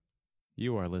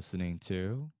You are listening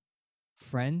to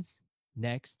Friends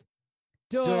Next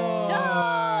Door. Door.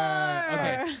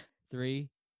 Okay. 3,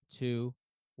 2,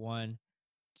 1.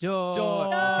 Door. Door.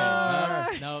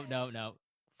 Okay. No.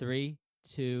 3,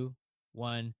 2,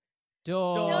 1.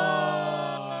 Door.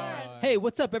 Hey,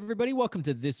 what's up, everybody? Welcome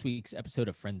to this week's episode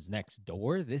of Friends Next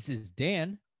Door. This is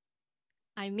Dan.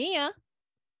 I'm Mia.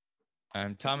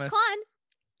 I'm Thomas. Con.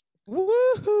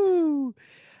 Woohoo!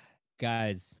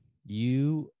 Guys,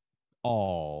 you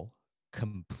all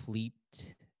complete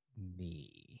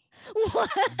me. What?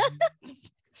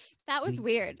 That was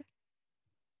weird.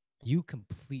 You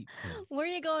complete me. Where are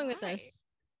you going with Why? this?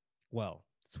 Well,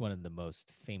 it's one of the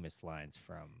most famous lines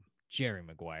from Jerry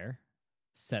Maguire,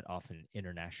 set off an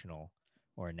international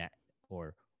or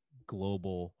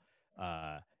global.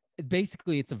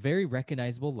 Basically, it's a very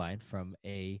recognizable line from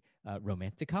a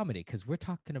romantic comedy because we're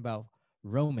talking about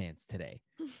romance today.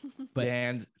 But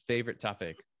Dan's favorite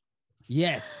topic.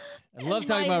 yes, I love And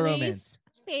talking my about least romance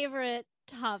favorite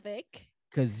topic.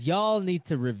 because y'all need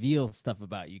to reveal stuff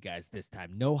about you guys this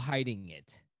time. No hiding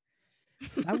it.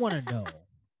 'Cause I want to know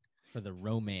for the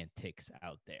romantics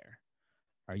out there.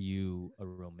 Are you a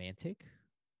romantic?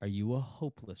 Are you a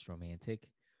hopeless romantic?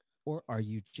 Or are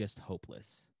you just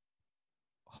hopeless?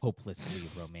 Hopelessly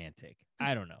romantic.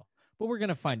 I don't know. But we're going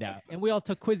to find out. And we all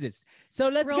took quizzes. So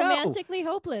let's go. Romantically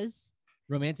hopeless.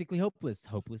 Romantically hopeless,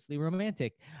 hopelessly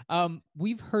romantic.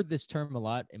 We've heard this term a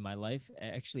lot in my life.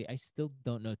 Actually, I still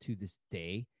don't know to this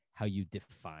day how you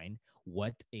define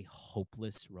what a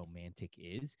hopeless romantic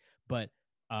is. But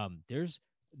there's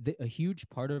a huge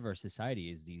part of our society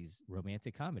is these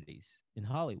romantic comedies in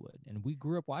Hollywood, and we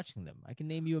grew up watching them. I can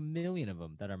name you a million of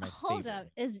them that are my Hold favorite. up.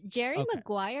 Is Jerry Okay.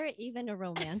 Maguire even a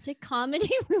romantic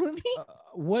comedy movie?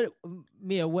 What,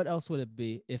 Mia? What else would it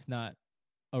be if not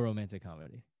a romantic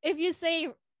comedy? If you say,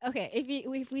 okay,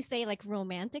 if we say like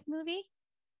romantic movie,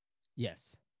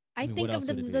 Yes. I mean, think what of else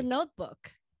would it the be?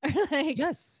 Notebook. Like,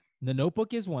 Yes. The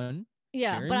Notebook is one.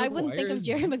 yeah, Jerry but I wouldn't think Maguire of is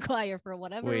Jerry one. Maguire for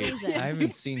whatever Wait, reason. I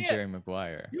haven't seen Yeah. Jerry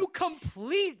Maguire. You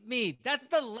complete me. That's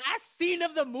the last scene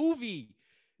of the movie.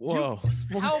 Whoa.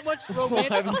 How much Whoa, I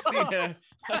romantic? haven't seen it.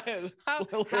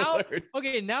 Spoiler How- alert.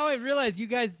 Okay, now I realize you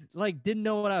guys like didn't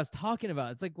know what I was talking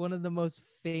about. It's like one of the most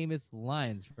famous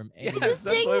lines from any. Yes, This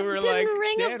that's why we were didn't like,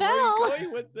 ring a Dan, where are you bell.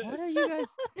 going with this? What are you guys?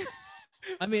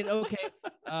 I mean, okay.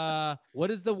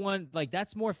 What is the one like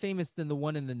that's more famous than the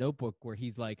one in the Notebook where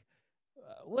he's like,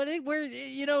 where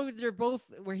they're both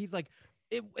where he's like,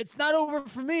 it's not over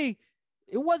for me.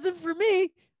 It wasn't for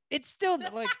me. It's still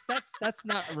like that's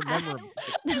not memorable.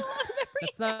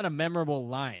 That's not a memorable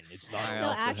line. It's not. I No,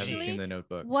 also haven't actually, seen the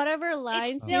Notebook. Whatever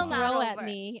lines you still throw not at over.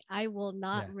 me, I will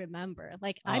not Yeah. remember.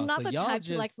 Like, Oh, I'm not so the y'all type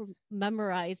to like just-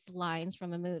 memorize lines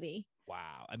from a movie.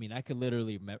 Wow. I mean, I could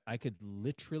literally,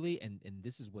 and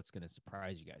this is what's going to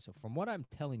surprise you guys. So from what I'm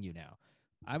telling you now,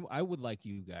 I would like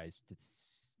you guys to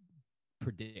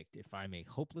predict if I'm a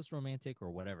hopeless romantic or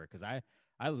whatever, because I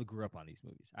grew up on these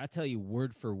movies. I tell you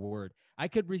word for word, I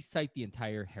could recite the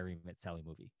entire Harry Met Sally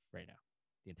movie right now,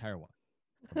 the entire one,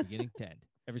 from beginning to end,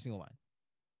 every single line.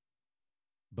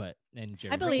 And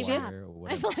Jerry I believe you. Maguire or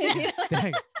I whatever. believe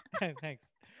you. Thanks.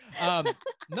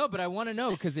 No, but I want to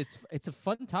know because it's a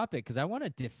fun topic because I want to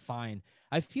define.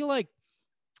 I feel like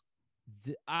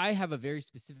I have a very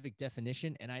specific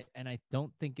definition, and I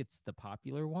don't think it's the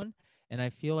popular one. And I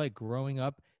feel like growing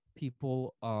up,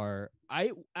 people are.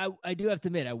 I do have to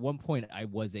admit, at one point, I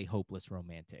was a hopeless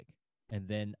romantic, and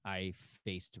then I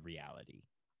faced reality.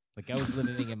 Like I was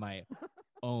living in my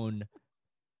own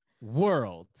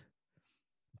world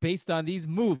based on these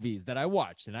movies that I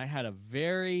watched, and I had a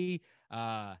very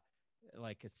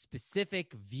like a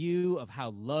specific view of how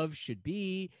love should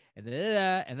be, and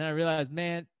then I realized,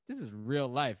 man, this is real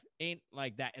life, ain't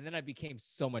like that, and then I became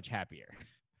so much happier.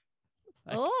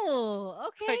 Like- Oh,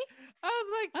 okay. Like, I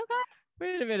was like, Okay.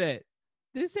 wait a minute,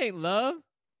 this ain't love.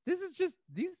 This is just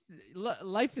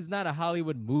life is not a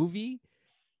Hollywood movie.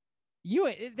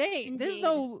 There's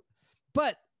no,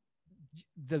 but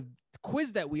the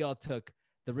quiz that we all took,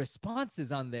 the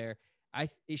responses on there,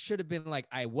 it should have been like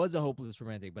I was a hopeless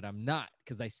romantic, but I'm not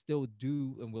because I still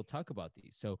do, and we'll talk about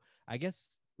these. So I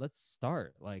guess let's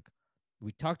start. Like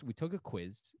we took a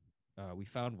quiz. We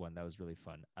found one that was really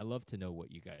fun. I love to know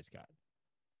what you guys got.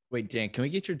 Wait, Dan, can we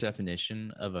get your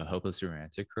definition of a hopeless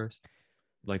romantic first?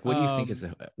 Like, what do you think is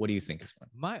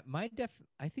one?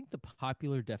 I think the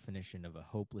popular definition of a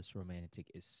hopeless romantic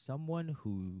is someone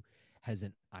who has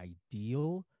an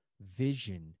ideal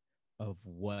vision of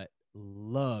what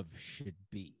love should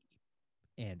be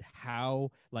and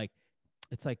how, like,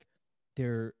 it's like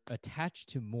they're attached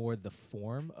to more the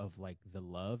form of like the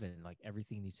love, and like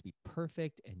everything needs to be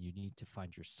perfect, and you need to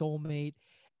find your soulmate,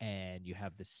 and you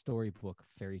have this storybook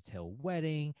fairy tale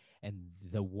wedding, and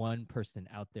the one person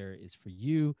out there is for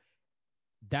you.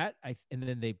 And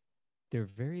then they're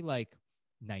very like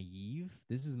naive.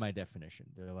 This is my definition.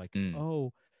 They're like,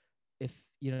 oh, if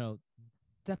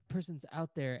that person's out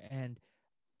there, and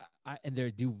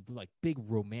they do like big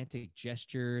romantic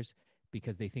gestures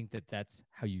because they think that that's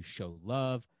how you show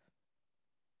love.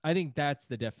 I think that's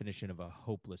the definition of a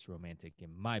hopeless romantic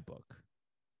in my book.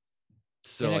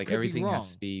 So And like everything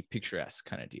has to be picturesque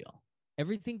kind of deal.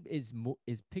 Everything is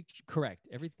correct.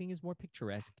 Everything is more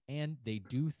picturesque, and they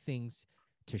do things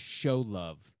to show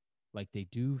love. Like they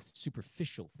do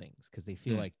superficial things because they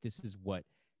feel like this is what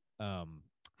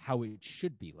how it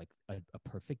should be, like a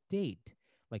perfect date.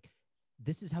 Like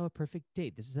this is how a perfect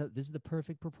date. This is the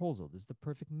perfect proposal. This is the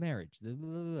perfect marriage.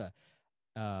 Yeah,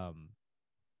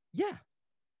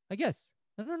 I guess.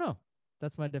 I don't know.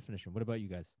 That's my definition. What about you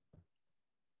guys?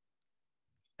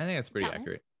 I think that's pretty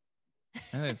accurate.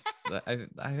 I think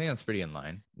that's pretty in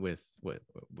line with what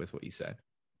you said.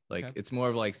 Like it's more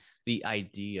of like the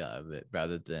idea of it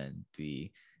rather than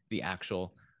the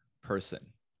actual person.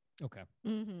 Okay.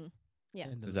 Mm-hmm. Yeah.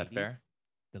 Is that fair?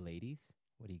 The ladies?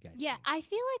 What do you guys think? I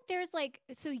feel like there's like,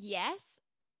 so yes,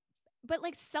 but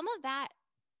like some of that,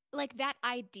 like that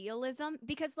idealism,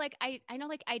 because like I know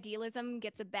like idealism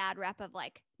gets a bad rep of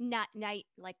like not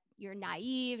like you're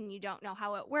naive and you don't know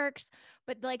how it works,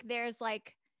 but like there's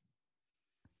like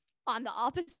on the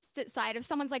opposite side, if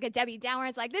someone's like a Debbie Downer,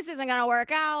 it's like, this isn't gonna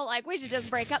work out, like we should just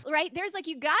break up, right? There's like,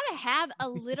 you gotta have a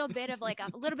little bit of like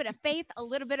a little bit of faith, a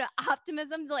little bit of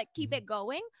optimism to like keep it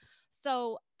going.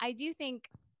 So I do think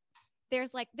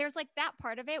there's like that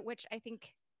part of it, which I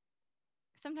think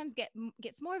sometimes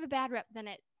gets more of a bad rep than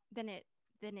it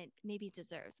maybe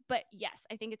deserves. But yes,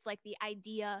 I think it's like the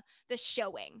idea, the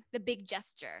showing, the big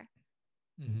gesture.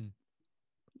 Mm-hmm.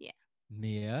 Yeah.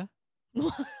 Mia?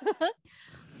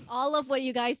 All of what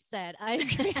you guys said, I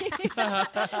agree.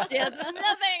 There's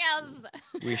nothing else.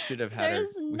 We should have had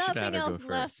There's nothing else left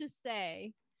first. to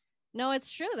say. No, it's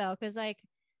true though, because like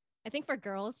I think for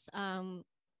girls,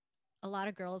 a lot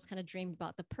of girls kind of dream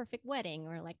about the perfect wedding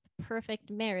or like the perfect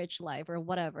marriage life or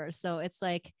whatever. So it's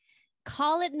like,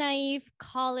 call it naive,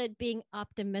 call it being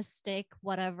optimistic,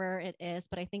 whatever it is.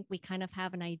 But I think we kind of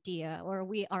have an idea, or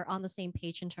we are on the same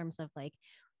page in terms of like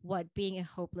what being a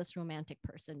hopeless romantic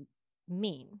person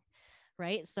mean,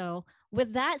 right? So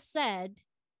with that said,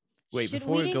 wait,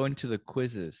 before we go into the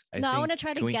quizzes, I want to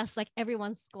try to guess like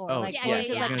everyone's score. Oh, like, yeah. I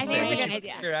think it's a good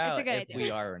idea. Figure out it's a good if idea.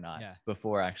 we are or not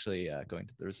before actually going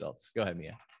to the results. Go ahead,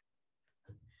 Mia.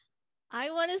 I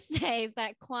want to say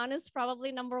that Kwan is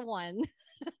probably number one.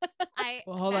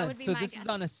 Well, hold on. So this is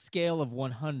on a scale of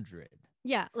 100.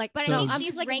 Yeah, like, but no, I mean, I'm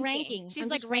she's just like ranking. She's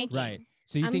like ranking. Right.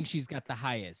 So you think she's got the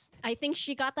highest? I think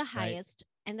she got the highest,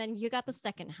 and then you got the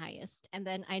second highest, and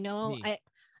then I know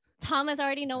Thomas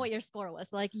already know what your score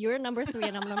was. Like you're number 3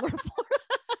 and I'm number 4.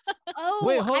 Oh,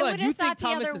 wait, hold I on. would You have think thought the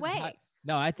Thomas other is way.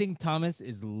 No, I think Thomas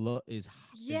is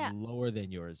lower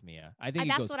than yours, Mia. I think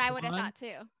that's what I would have thought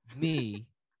too. Me.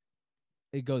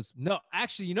 It goes, no,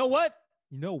 actually, you know what?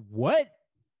 I'm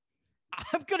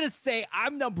going to say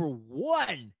I'm number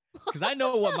 1 because I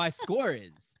know what my score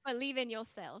is. Believe in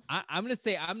yourself. I'm going to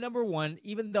say I'm number 1,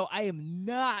 even though I am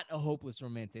not a hopeless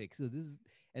romantic. So this is,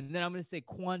 and then I'm going to say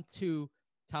Kwan 2,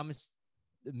 Thomas,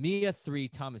 Mia 3,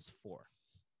 Thomas 4.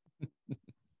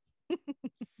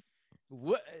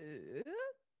 What?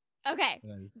 Okay,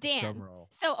 Dan.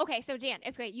 So Dan,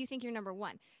 okay, you think you're number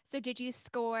 1. So did you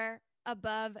score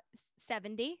above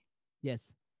 70?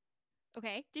 Yes.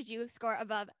 Okay. Did you score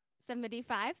above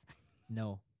 75?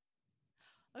 No.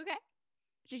 Okay.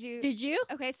 Did you?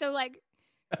 Okay, so like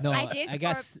no, I did. I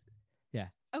guess. Yeah.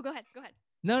 Oh, go ahead.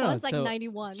 No. It's like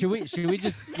 91. Should we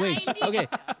just wait? Okay.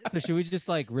 So should we just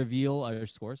like reveal our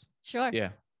scores? Sure. Yeah.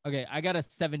 Okay, I got a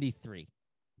 73.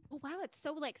 Oh wow, it's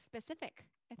so like specific.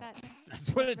 I thought that's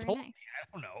what it told me. I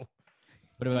don't know.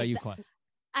 What about you, Kwan?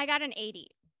 I got an 80.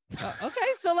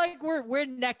 Okay, so like we're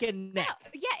neck and neck. No,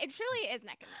 yeah, it truly is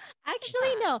neck and neck.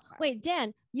 Actually, no. Wait,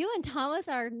 Dan, you and Thomas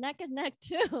are neck and neck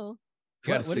too. You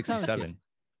got a 67.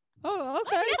 Oh,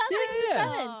 okay.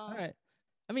 Yeah. All right.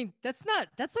 I mean, that's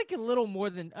like a little more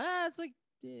than it's like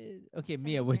okay,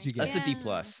 Mia, what'd you get? That's a D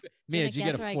plus. Mia, did you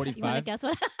get a 45? You want to guess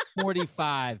what?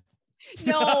 45.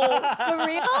 No, for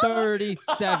real?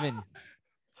 37.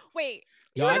 Wait.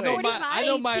 No, I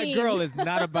know my girl is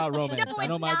not about romance. No, I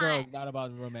know my it's girl not. is not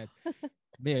about romance.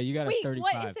 Mia, you got a 35.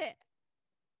 What is it?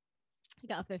 You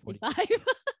got 55.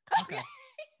 Okay.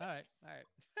 All right.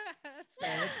 That's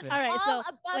fair. That's fair. All right, All so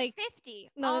above like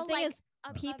 50. no, all the thing like is,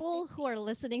 above people 50. who are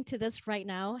listening to this right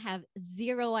now have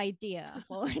zero idea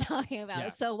what we're talking about. Yeah.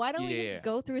 So why don't we Yeah. just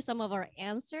go through some of our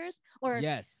answers, or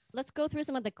Yes. let's go through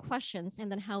some of the questions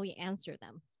and then how we answer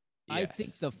them. I think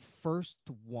Yes. the first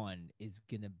one is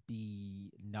going to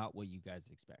be not what you guys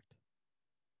expect.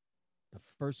 The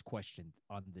first question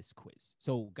on this quiz.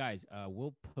 So, guys,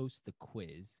 we'll post the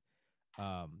quiz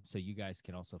so you guys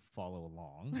can also follow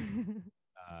along.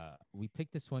 We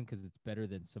picked this one because it's better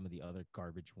than some of the other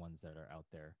garbage ones that are out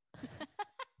there.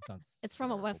 It's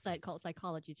from a that are website open. called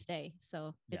Psychology Today,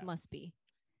 so Yeah. it must be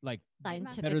Like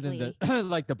scientifically better than the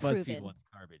like the BuzzFeed proven. ones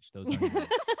garbage. Those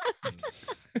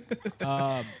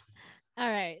aren't. All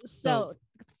right. So- So,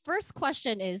 first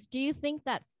question is, do you think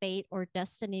that fate or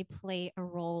destiny play a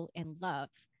role in love?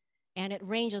 And it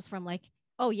ranges from like,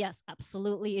 oh yes,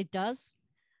 absolutely it does,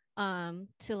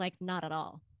 to like not at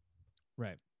all.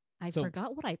 Right. I So-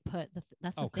 forgot what I put.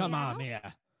 That's the Oh, thing. come I on, don't-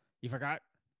 Mia. You forgot?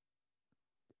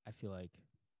 I feel like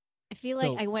I feel like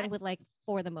So- I went with like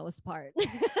for the most part.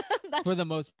 for the That's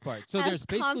most part. So as there's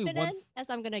basically confident as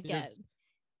I'm gonna there's- get.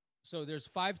 So there's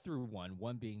 5 through 1,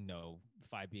 1 being no,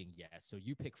 5 being yes. So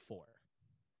you pick 4.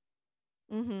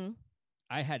 Mm-hmm.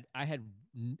 I had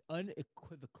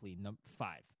unequivocally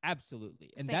 5.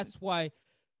 Absolutely. And Same. that's why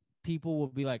people will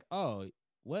be like, "Oh,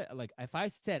 what?" Like if I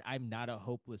said I'm not a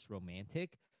hopeless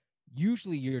romantic,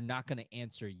 usually you're not going to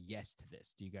answer yes to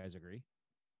this. Do you guys agree?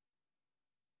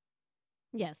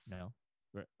 Yes. No.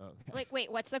 Okay. Like, wait,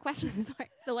 what's the question? Sorry.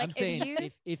 So, like, I'm saying if you,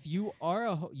 if you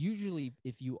are usually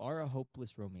if you are a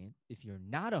hopeless romantic, if you're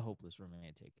not a hopeless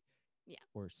romantic, Yeah.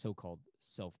 or so-called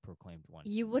self-proclaimed one,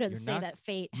 You wouldn't You're say not- that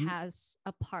fate you- has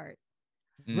a part.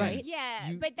 Right. yeah,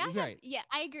 You- but that has, right. yeah,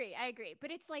 I agree.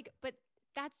 But it's like, but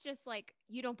that's just like,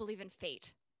 you don't believe in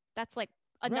fate. That's like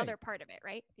another part of it,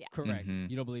 right? Yeah. Correct. Mhm.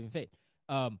 You don't believe in fate.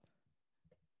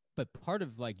 But part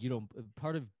of like you don't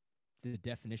part of the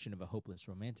definition of a hopeless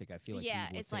romantic, I feel like Yeah,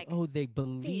 people would it's say, like, oh, they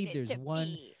believe Fated there's to one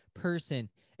be. person,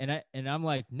 and I'm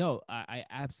like, no, I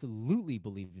absolutely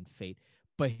believe in fate.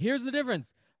 But here's the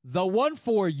difference: the one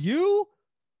for you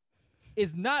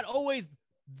is not always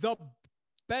the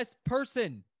best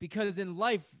person, because in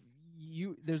life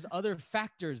there's other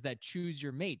factors that choose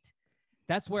your mate.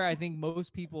 That's where I think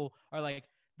most people are like,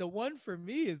 the one for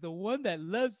me is the one that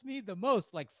loves me the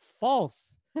most. Like,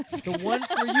 false. The one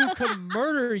for you could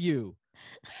murder you.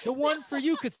 The one for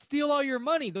you could steal all your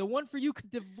money. The one for you could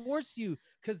divorce you,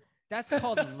 because that's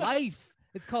called life.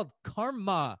 It's called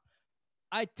karma.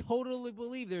 I totally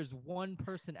believe there's one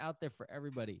person out there for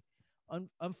everybody.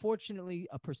 Unfortunately,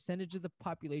 a percentage of the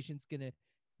population is going to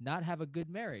not have a good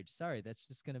marriage. Sorry, that's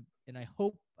just going to, and I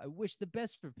wish the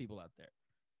best for people out there.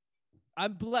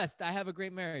 I'm blessed. I have a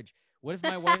great marriage. What if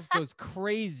my wife goes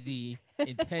crazy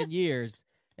in 10 years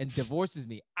and divorces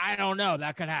me? I don't know.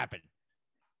 That could happen.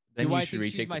 Then Do you I should think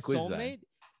she's retake my the quiz soulmate?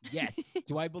 then. Yes.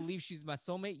 Do I believe she's my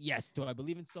soulmate? Yes. Do I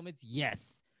believe in soulmates?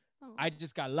 Yes. Oh. I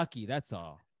just got lucky. That's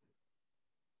all.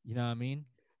 You know what I mean?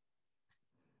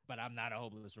 But I'm not a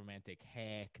hopeless romantic.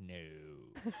 Heck no.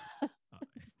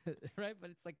 Right?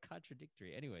 But it's like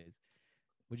contradictory. Anyways,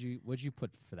 what'd you put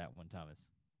for that one, Thomas?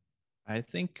 I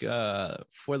think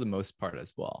for the most part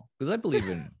as well, because I believe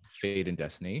in fate and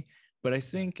destiny, but I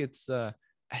think it's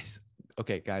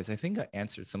okay, guys. I think I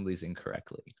answered some of these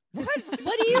incorrectly.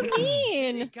 What do you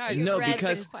mean? Guys, You No, read the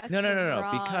because no, questions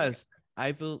wrong. because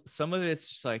some of it's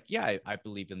just like, yeah, I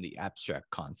believe in the abstract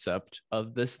concept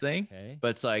of this thing, okay. but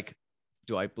it's like,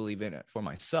 do I believe in it for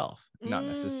myself? Not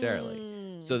necessarily.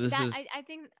 Mm. So this that, is I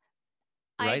think.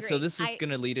 I right. So agree. this is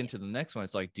gonna lead into the next one.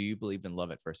 It's like, do you believe in love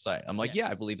at first sight? I'm like, yeah, I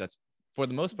Yes. believe that's for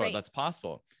the most part Right. that's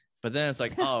possible. But then it's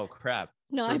like, oh crap.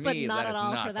 No, For I put me, not that at is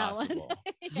all not for that possible. one.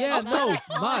 Yeah, not no, at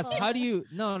Mas, all. how do you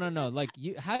no, like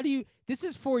how do you this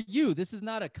is for you. This is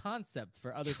not a concept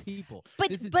for other people. But-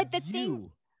 this is but the thing-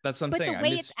 you. That's what I'm But the saying. I way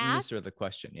it's asked- misread the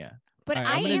question. Yeah. But All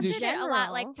right, I I'm gonna do- answered it a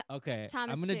lot like General. Okay,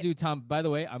 Thomas I'm gonna did. do Tom. By the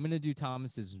way, I'm gonna do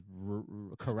Thomas's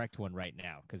correct one right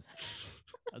now, because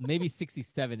maybe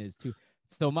 67 is too.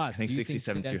 So I Mas, think do you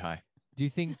 67 is too high. Do you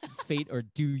think fate, or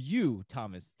do you,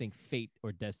 Thomas, think fate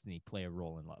or destiny play a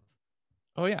role in love?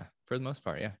 Oh yeah, for the most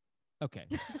part, yeah. Okay.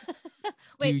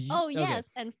 Wait, you- oh okay.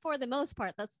 yes, and for the most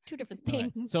part, that's two different Okay.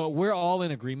 things. So we're all in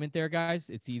agreement there, guys.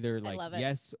 It's either like love it.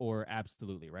 yes or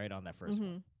absolutely, right, on that first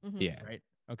one, Mhm, mhm. Yeah. right?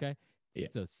 Okay. Yeah.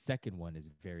 So second one is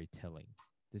very telling.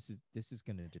 This is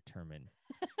going to determine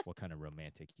what kind of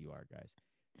romantic you are, guys.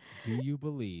 Do you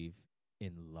believe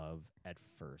in love at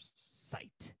first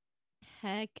sight?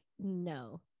 Heck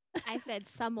no. I said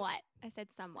somewhat. I said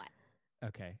somewhat.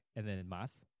 Okay. And then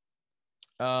Mas?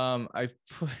 I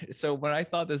so when I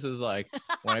thought this was like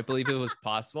when I believe it was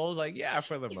possible, I was like, yeah,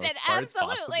 for the He most said, part, it's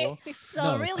 "Absolutely." possible. So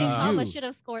No, really, to Thomas you. should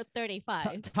have scored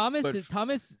 35. Thomas But is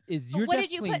Thomas is So you're what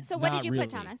did you definitely put? So what did not you really.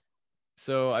 put, Thomas?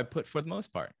 So I put for the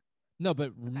most part. No,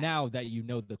 but now that you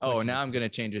know the Oh, question, now is I'm gonna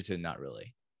change it to not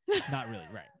really. not really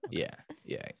right. Okay. Yeah,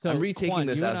 yeah. So, I'm retaking Quan,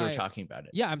 this you as and we're I- talking about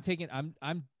it. Yeah,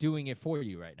 I'm doing it for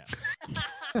you right now.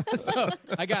 So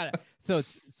I got it. So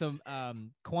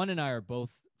Quan and I are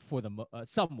both for the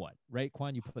somewhat, right?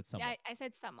 Quan, you put somewhat. I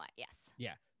said somewhat. Yes.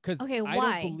 Yeah, because Okay, I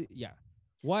why? don't believe. Yeah,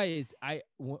 why is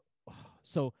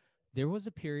so there was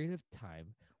a period of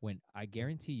time when I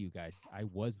guarantee you guys I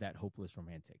was that hopeless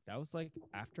romantic. That was like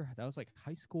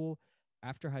high school,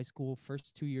 after high school,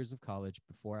 first 2 years of college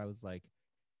before I was like,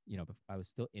 I was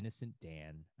still innocent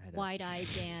Dan. I had a Wide-eyed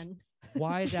Dan,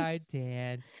 wide-eyed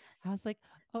Dan. I was like,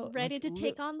 oh, ready like, to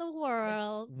take on the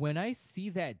world. when I see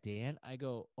that Dan, I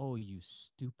go, oh, you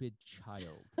stupid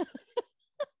child.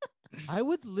 I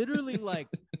would literally like,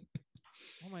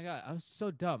 oh my God, I was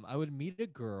so dumb. I would meet a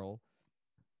girl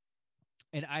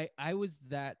and I was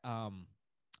that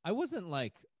I wasn't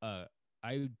like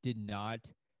I did not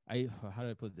I how do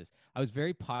I put this? I was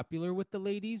very popular with the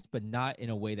ladies, but not in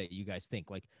a way that you guys think.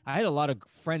 Like I had a lot of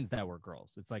friends that were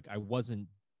girls. It's like I wasn't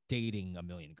dating a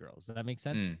million girls. Does that make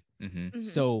sense? Mm-hmm. Mhm.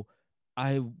 So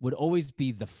I would always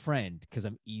be the friend because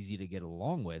I'm easy to get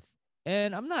along with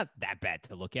and I'm not that bad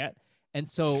to look at. And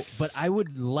so, but I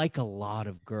would like a lot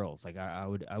of girls. Like I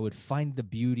would find the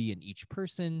beauty in each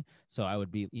person. So I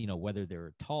would be, whether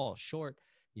they're tall, short,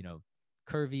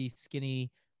 curvy, skinny,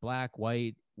 black,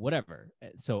 white, whatever.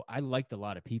 So I liked a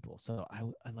lot of people. So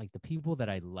I like the people that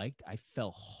I liked, I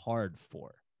fell hard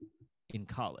for in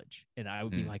college. And I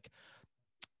would be like,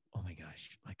 oh my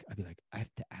gosh, like I'd be like, I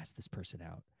have to ask this person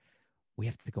out. We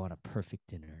have to go on a perfect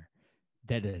dinner.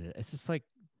 It's just like,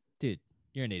 dude,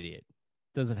 you're an idiot.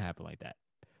 Doesn't happen like that.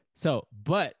 So,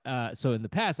 but so in the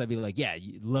past, I'd be like, yeah,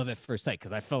 you love at first sight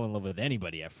because I fell in love with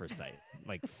anybody at first sight,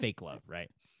 like fake love, right?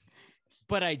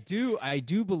 But I do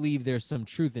believe there's some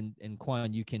truth in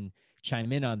Quan. You can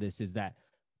chime in on this. Is that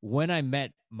when I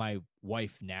met my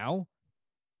wife now,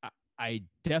 I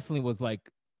definitely was like,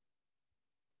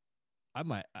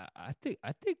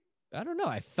 I don't know.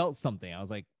 I felt something. I was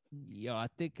like, I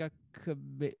think I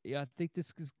could be, I think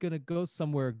this is gonna go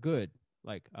somewhere good.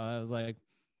 Like I was like,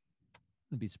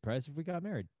 I'd be surprised if we got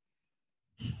married.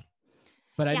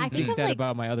 But I Yeah, I didn't think think of, that like-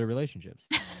 about my other relationships.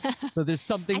 So there's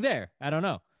something there. I don't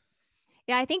know.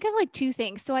 Yeah, I think of like two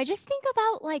things. So I just think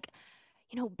about like,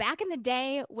 back in the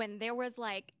day when there weren't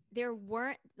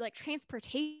like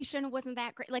transportation wasn't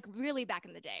that great. Like really back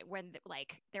in the day when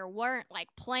like there weren't like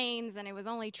planes and it was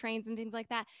only trains and things like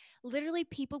that. Literally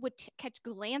people would catch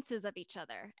glances of each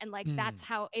other and like that's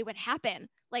how it would happen.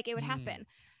 Like it would happen.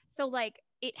 So like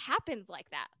it happens like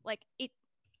that. Like it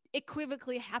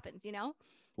equivocally happens,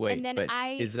 Wait, and then but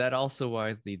is that also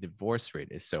why the divorce rate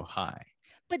is so high?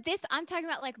 But this, I'm talking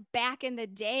about like back in the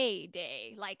day,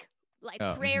 like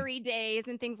Oh, prairie days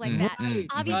and things like Mm, that. mm,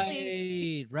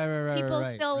 Obviously, right.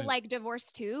 people still like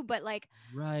divorce too, but like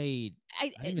right. I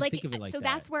didn't even like think of it like so that.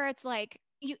 that's where it's like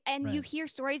you Right. hear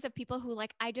stories of people who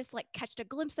like I just like catched a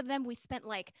glimpse of them. We spent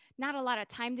like not a lot of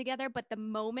time together, but the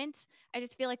moment I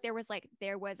just feel like there was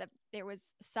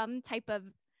some type of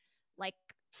like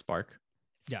spark.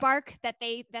 Yeah. spark that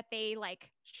they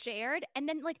like shared, and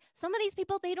then like some of these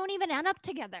people they don't even end up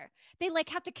together. They like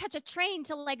have to catch a train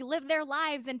to like live their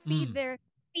lives and feed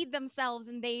themselves,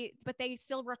 and they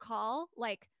still recall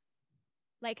like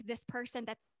this person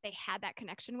that they had that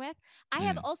connection with. I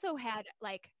have also had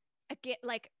like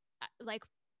like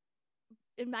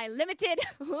in my limited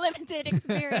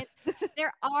experience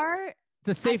there are It's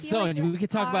a safe feel like zone. We could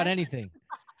talk about are- anything.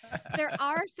 there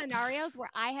are scenarios where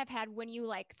I have had when you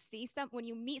like when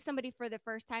you meet somebody for the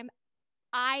first time,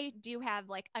 I do have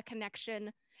like a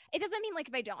connection. It doesn't mean like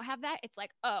if I don't have that, it's like,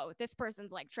 oh, this person's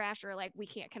like trash or like we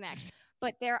can't connect.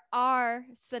 But there are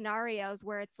scenarios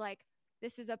where it's like,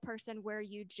 this is a person where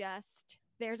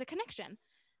there's a connection.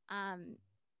 I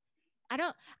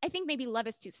think maybe love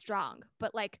is too strong,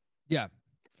 but like, Yeah.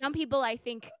 some people, I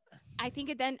think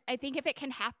if it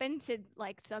can happen to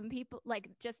like some people, like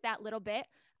just that little bit,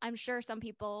 I'm sure some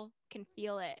people can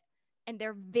feel it and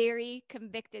they're very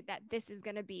convicted that this is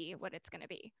going to be what it's going to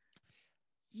be.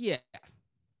 Yeah.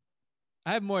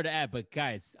 I have more to add, but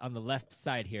guys, on the left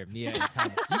side here, Mia and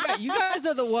Thomas, you guys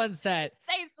are the ones that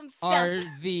Say some stuff. are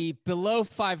the below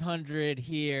 500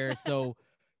 here. So,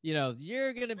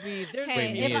 you're going to be, there's Hey, Wait,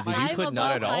 gonna be Mia, if did you I'm put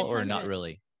not at above all or not 500.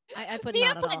 really? I put Mia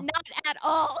not at put all. not at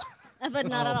all. But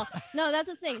not at Oh. all. No, that's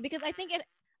the thing because I think it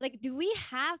like do we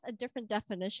have a different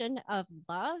definition of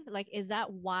love? Like is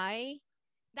that why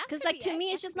that because could like be to it. me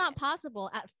That it's could just be not it. possible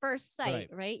at first sight,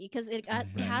 right? Because it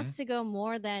has to go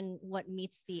more than what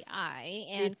meets the eye,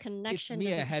 and It's connection Mia,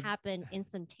 doesn't have- happen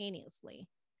instantaneously.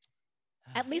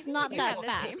 At least Maybe not we that have the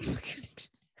fast. same.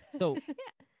 So,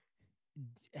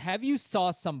 have you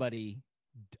saw somebody,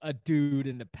 a dude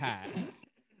in the past,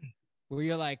 where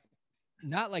you're like,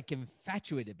 not like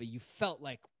infatuated, but you felt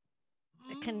like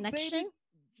A connection? baby,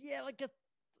 yeah, like an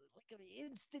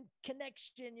instant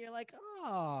connection. You're like,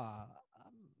 oh,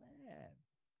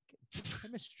 man, good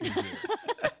chemistry here.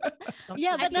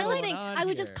 Yeah, but Something's that's the going thing. on I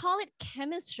would just here. call it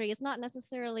chemistry. It's not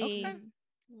necessarily Okay.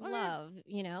 love,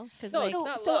 you know? Because No, like it's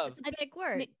not so love. it's a big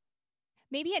word.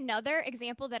 Maybe another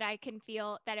example that I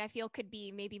feel could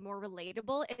be maybe more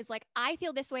relatable is like I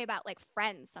feel this way about like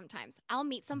friends sometimes. I'll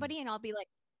meet somebody and I'll be like,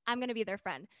 I'm gonna be their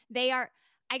friend. They are,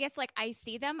 I guess, like I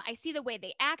see them, I see the way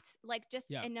they act, like just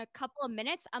Yeah. in a couple of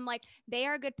minutes, I'm like, they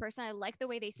are a good person. I like the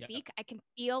way they Yeah. speak. I can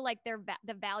feel like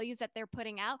the values that they're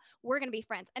putting out. We're gonna be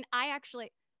friends. And I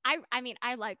actually I mean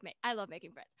I love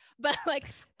making friends. But like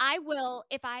I will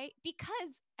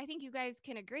because I think you guys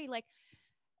can agree, like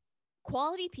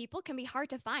quality people can be hard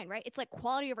to find, right? It's like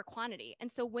quality over quantity.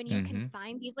 And so when you can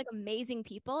find these like amazing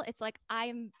people, it's like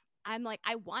I'm like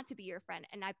I want to be your friend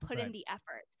and I put in Right. the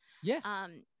effort. Yeah.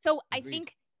 So I Agreed.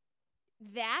 think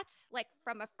that like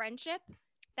from a friendship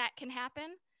that can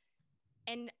happen,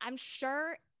 and I'm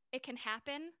sure it can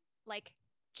happen like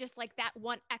just like that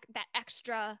that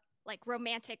extra like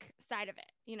romantic side of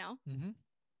it, you know? Mm-hmm.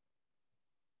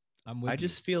 I'm with I you.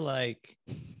 just feel like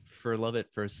for love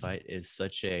at first sight is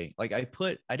such a like I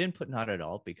didn't put not at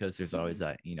all because there's always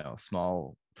that, you know,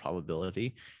 small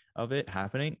probability of it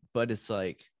happening, but it's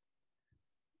like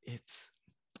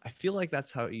I feel like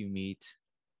that's how you meet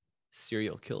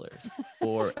serial killers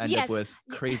or end Yes. up with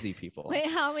crazy people. Wait,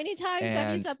 how many times have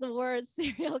you And- said the word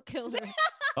serial killer?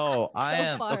 Oh, I so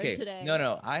am far okay. today?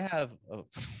 No, I have. Oh,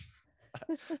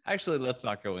 actually, let's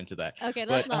not go into that. Okay,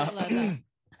 let's But, not.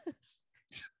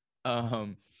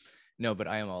 no, but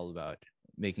I am all about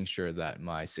making sure that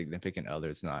my significant other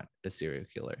is not a serial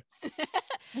killer.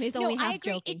 And he's No, only I half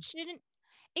agree. joking.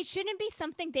 It shouldn't be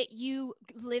something that you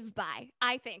live by,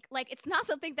 I think. Like it's not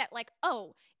something that like,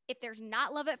 oh, if there's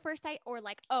not love at first sight or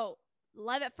like, oh,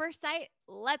 love at first sight,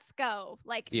 let's go.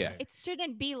 Like Yeah. it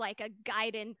shouldn't be like a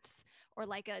guidance or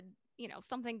like a, you know,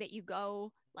 something that you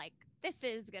go like this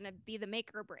is going to be the make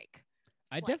or break.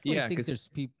 I Like- definitely Yeah, think 'cause- there's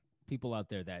people out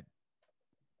there that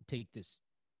take this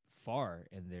far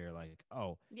and they're like,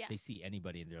 oh, Yeah. they see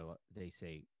anybody and they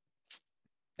say,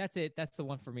 that's it, that's the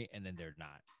one for me, and then they're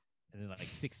not. And then like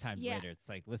 6 times Yeah. later, it's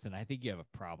like, listen, I think you have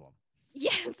a problem.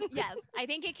 Yes, yes. I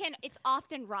think it's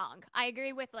often wrong. I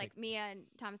agree with like Mia and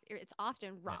Thomas. It's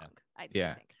often wrong. I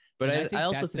Yeah. think. But And I I think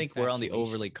also that's think we're on the infatuation.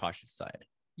 overly cautious side.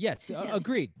 Yes, Yes.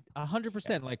 agreed,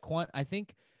 100%. Like I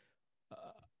think,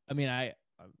 I mean, I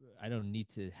don't need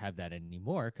to have that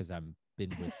anymore because I'm been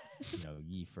with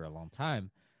Yi for a long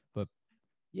time. But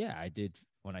yeah, I did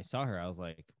when I saw her. I was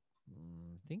like,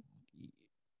 I think.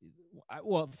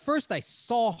 Well, first I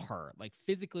saw her like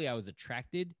physically. I was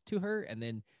attracted to her, and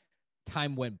then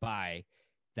time went by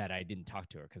that I didn't talk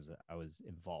to her because I was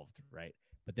involved, right?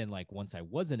 But then like once I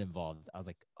wasn't involved, I was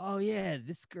like, oh yeah,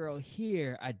 this girl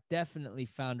here, I definitely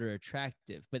found her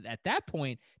attractive. But at that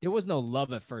point, there was no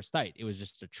love at first sight. It was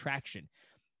just attraction.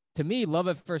 To me, love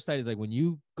at first sight is like when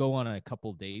you go on a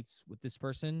couple dates with this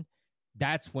person,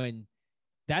 that's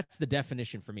the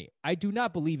definition for me. I do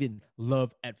not believe in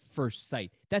love at first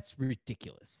sight. That's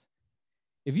ridiculous.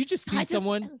 If you just see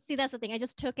someone, see, that's the thing. I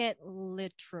just took it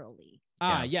literally.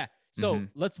 yeah. So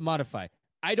let's modify.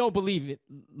 I don't believe it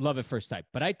love at first sight,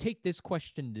 but I take this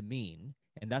question to mean,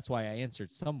 and that's why I answered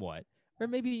somewhat, or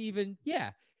maybe even,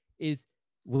 is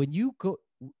when you go,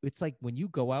 it's like when you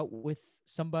go out with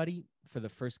somebody for the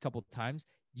first couple times,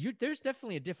 there's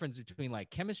definitely a difference between like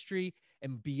chemistry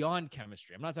and beyond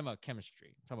chemistry. I'm not talking about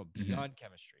chemistry. I'm talking about beyond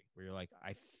chemistry, where you're like,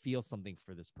 I feel something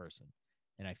for this person,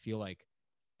 and I feel like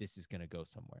this is going to go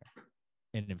somewhere.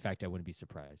 And in fact, I wouldn't be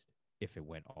surprised if it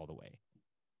went all the way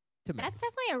to marriage. That's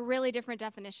definitely a really different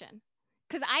definition.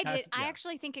 Because I Yeah.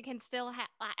 actually think it can still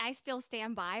I still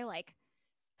stand by like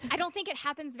I don't think it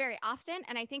happens very often,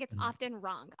 and I think it's often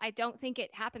wrong. I don't think it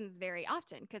happens very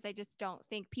often because I just don't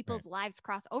think people's lives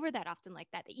cross over that often like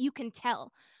that you can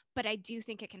tell. But I do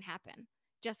think it can happen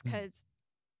just because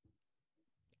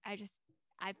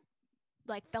I've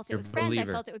like felt it You're with a friends. I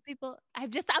believer. felt it with people. I'm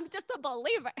just a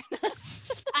believer.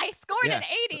 I scored an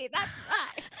 80. That's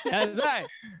right. That's right.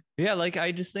 Yeah, like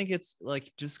I just think it's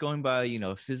like just going by,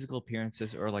 physical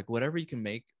appearances or like whatever you can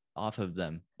make off of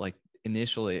them. Like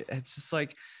initially, it's just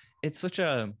like it's such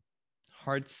a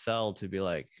hard sell to be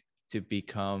like to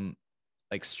become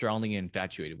like strongly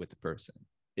infatuated with the person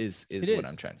is It what is.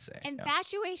 I'm trying to say.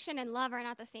 Infatuation and love are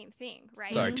not the same thing,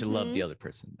 right? Sorry, to love the Mhm. other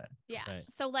person then. Yeah. Right.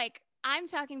 So like I'm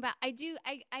talking about I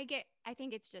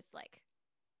think it's just like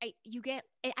I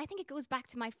think it goes back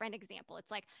to my friend example.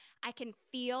 It's like I can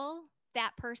feel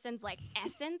that person's like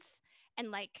essence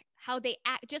and like how they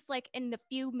act just like in the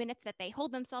few minutes that they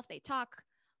hold themselves, they talk,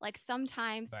 like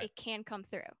sometimes Right. it can come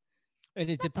through. And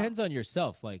it That's all. depends on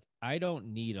yourself. Like, I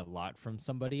don't need a lot from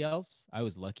somebody else. I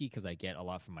was lucky because I get a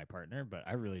lot from my partner, but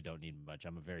I really don't need much.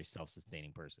 I'm a very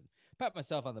self-sustaining person. Pat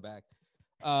myself on the back.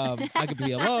 I could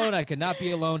be alone. I could not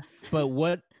be alone. But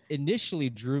what initially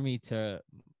drew me to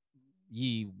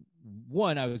Yi,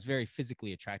 one, I was very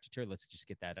physically attracted to her. Let's just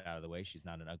get that out of the way. She's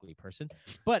not an ugly person.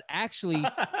 But actually,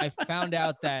 I found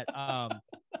out that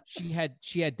she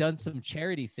had done some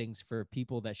charity things for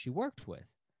people that she worked with.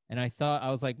 And I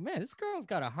was like, man, this girl's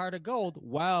got a heart of gold.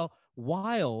 While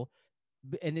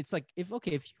and it's like, if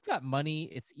you've got money,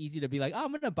 it's easy to be like, oh,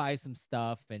 I'm gonna buy some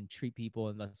stuff and treat people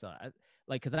and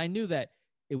like, because I knew that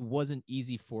it wasn't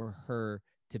easy for her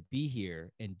to be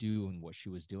here and doing what she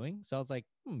was doing. So I was like,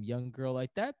 young girl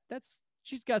like that,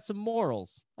 she's got some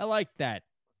morals. I like that.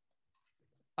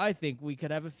 I think we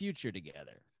could have a future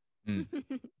together.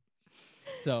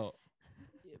 So,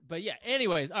 but yeah.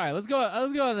 Anyways, all right, let's go.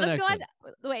 Let's go on the next one.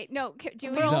 Wait, no.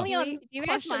 Do We're only on do you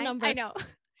guys question mind? number I know.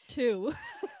 2.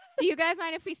 Do you guys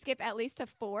mind if we skip at least to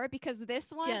 4? Because this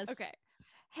one, Yes. okay.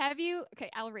 Okay,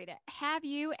 I'll read it. Have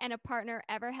you and a partner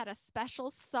ever had a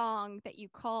special song that you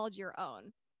called your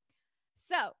own?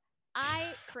 So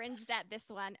I cringed at this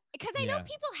one because I know Yeah.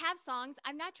 people have songs.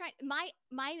 I'm not trying.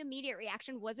 My immediate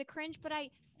reaction was a cringe, but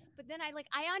then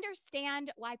I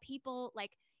understand why people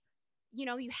like, you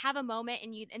know, you have a moment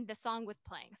and the song was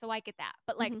playing, so I get that.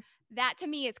 But like that to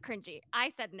me is cringy.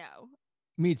 I said no.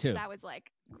 Me too. That was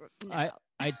like no.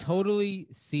 I totally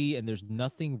see, and there's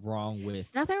nothing wrong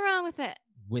with Nothing wrong with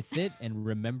it. And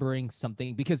remembering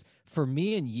something, because for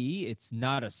me and Yi, it's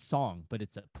not a song, but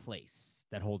it's a place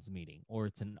that holds meaning, or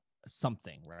it's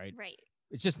something, right? Right.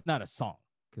 It's just not a song,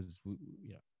 because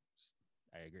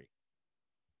I agree.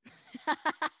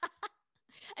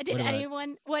 Did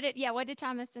anyone? What did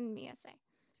Thomas and Mia say?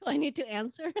 I need to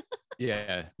answer.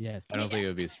 Yeah. Yes. I don't think it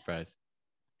would be a surprise.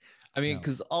 I mean,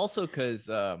 because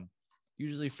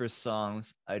usually for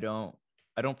songs, I don't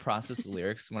process the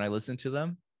lyrics when I listen to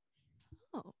them.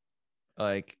 Oh.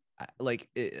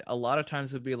 A lot of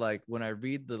times it'd be like when I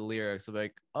read the lyrics, I'm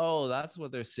like, oh, that's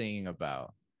what they're singing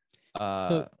about.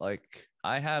 Like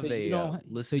I have a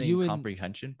listening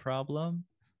comprehension problem.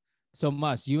 So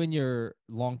Mas, you and your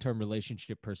long-term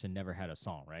relationship person never had a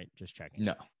song, right? Just checking.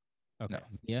 No. Okay. No.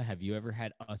 Mia, have you ever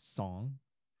had a song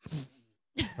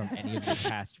from any of your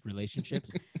past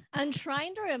relationships? I'm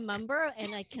trying to remember,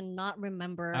 and I cannot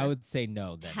remember. I would say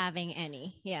no. Then having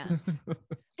any, yeah.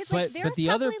 But the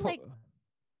other like,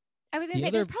 I was gonna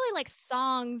say there's probably like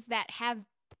songs that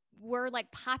were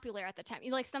like popular at the time.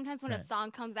 You know, like sometimes when a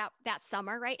song comes out that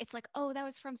summer, right? It's like, oh, that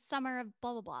was from summer of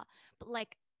blah blah blah. But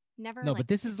like never. No, like, but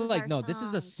this is like no, song. this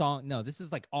is a song. No, this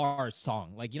is like our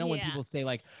song. Like, you know, when Yeah. people say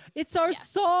like it's our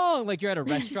song, like you're at a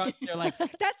restaurant, they're like,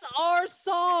 that's our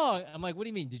song. I'm like, what do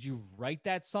you mean? Did you write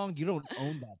that song? You don't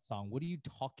own that song. What are you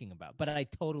talking about? But I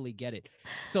totally get it.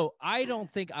 So I don't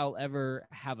think I'll ever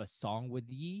have a song with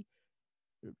Yi.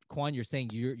 Quan, you're saying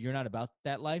you're not about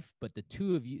that life, but the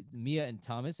two of you, Mia and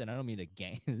Thomas, and I don't mean a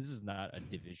gang. This is not a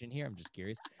division here. I'm just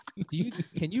curious.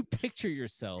 Can you picture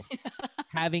yourself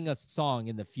having a song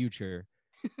in the future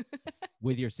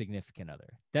with your significant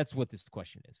other? That's what this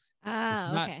question is. It's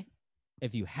not Okay.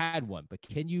 if you had one, but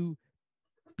can you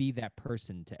be that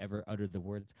person to ever utter the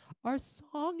words, "Our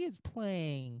song is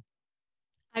playing"?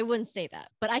 I wouldn't say that,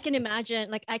 but I can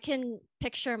imagine, like, I can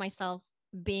picture myself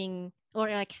being or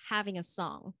like having a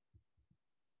song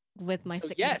with my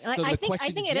significant. Yes. Like, So I the think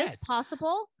question is it is yes.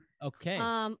 possible. Okay.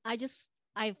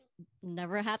 I've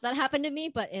never had that happen to me,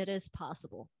 but it is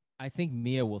possible. I think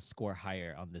Mia will score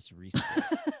higher on this research.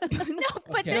 No,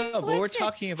 but Okay. then No, but we're listen,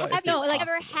 talking about have if you it's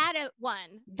ever possible. had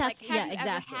one? That's- like, have yeah, you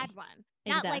exactly. ever had one?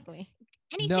 Not Exactly. like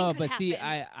anything No, could but see,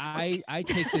 happen. I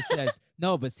take this as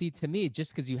no, but see, to me,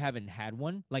 just because you haven't had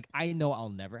one, like I know I'll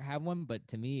never have one, but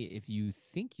to me, if you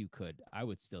think you could, I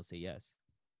would still say yes.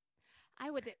 I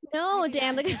would. No, I do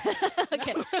Dan. not.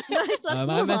 Okay, nice. Let's I'm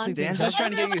move messing on. things Dan's up. just trying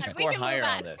to get you to We score can move higher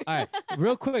on on. this. All right,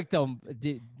 real quick though,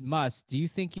 Mas, do you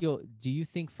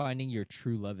think finding your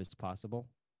true love is possible?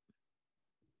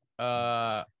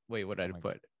 Wait, what did I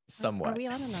put? Are Somewhat. we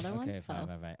on another one? Okay, fine, Oh.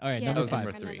 fine, fine. All right, Yeah, number was five.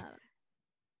 number 3.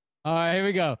 All right, here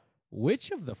we go.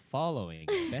 Which of the following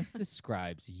best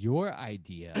describes your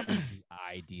idea of the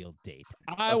ideal date?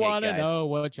 I Okay, want to guys, know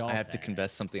what y'all I have to say.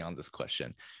 confess something on this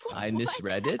question. I What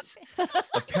misread it. happened?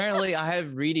 Apparently, I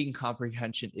have reading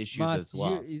comprehension issues Mas, as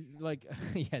well. like,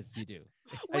 yes, you do.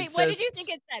 Wait, It what did says you think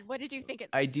it said? What did you think it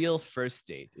said? ideal first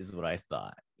date is what I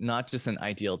thought, not just an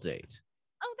ideal date.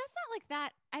 Oh, that's not like that.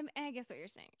 I guess what you're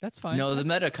saying. That's fine. No, the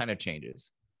That's- meta kind of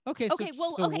changes. okay. So, Okay,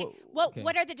 well, so okay. okay.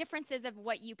 What are the differences of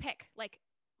what you pick? Like,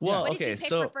 Well, what did okay, you pick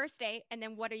so for first date, and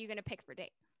then what are you gonna pick for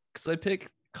date? I pick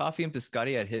coffee and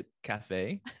biscotti at Hip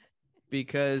Cafe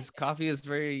because coffee is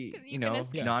very, 'Cause you can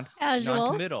escape. Casual.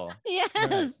 non-committal,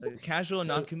 Yes. casual, So-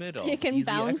 non-committal. You can easy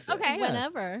bounce exit. Okay.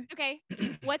 whenever. Okay,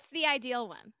 what's the ideal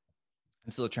one?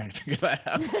 I'm still trying to figure that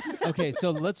out. Okay, so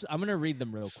I'm gonna read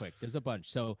them real quick. There's a bunch.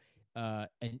 So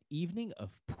an evening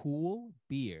of pool,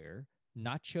 beer,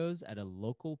 nachos at a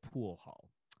local pool hall.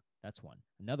 That's one.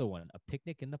 Another one, a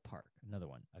picnic in the park. Another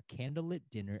one, a candlelit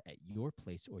dinner at your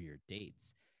place or your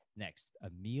dates. Next, a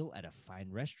meal at a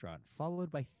fine restaurant,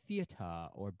 followed by theater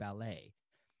or ballet.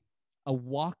 A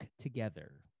walk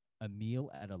together, a meal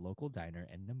at a local diner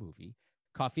and a movie.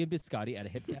 Coffee and biscotti at a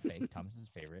hip cafe, Thomas's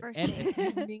favorite, First and an date.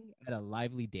 evening at a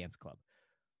lively dance club.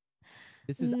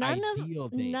 This is None ideal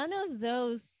of date. none of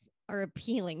those are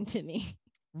appealing to me.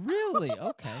 Really?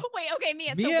 Okay. Wait, okay, Mia.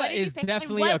 So Mia what did is you pick? and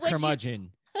definitely what a would you-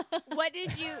 curmudgeon. I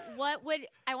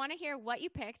want to hear what you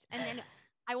picked, and then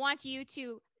I want you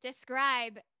to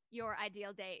describe your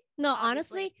ideal date. No, Obviously,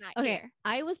 honestly, it's not okay. here.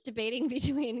 I was debating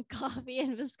between coffee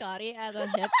and biscotti at a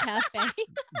hip cafe.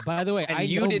 By the way, And I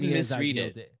you know didn't Mia's misread ideal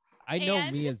it. date. I know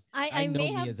And? Mia's. I know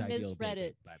may have Mia's ideal misread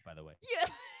date. it. By the way. Yeah.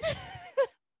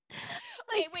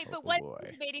 Okay, wait, but Oh, what boy.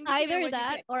 debating between Either what'd you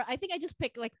that pick? or I think I just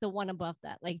picked like the one above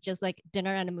that, like just like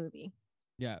dinner and a movie.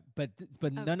 Yeah, but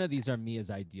none of these are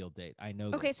Mia's ideal date. I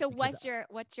know. Okay, this so because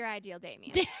what's your ideal date,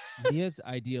 Mia? Mia's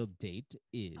ideal date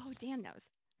is Oh, Dan knows.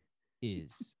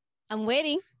 is I'm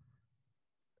waiting.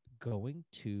 going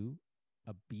to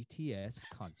a BTS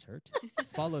concert,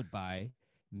 followed by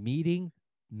meeting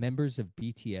members of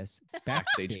BTS Backstage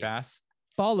backstage, pass.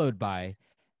 followed by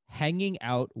hanging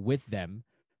out with them,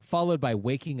 followed by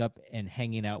waking up and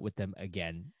hanging out with them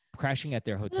again, crashing at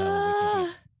their hotel. And, waking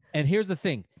up. And here's the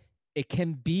thing: it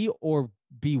can be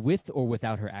with or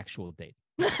without her actual date.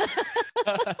 No,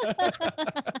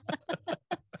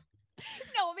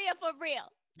 Mia, for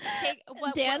real. Take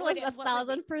what Dan what, was what, what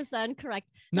would be- 1,000% correct.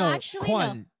 No, actually,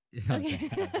 Kwan. Okay.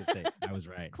 I was gonna say, I was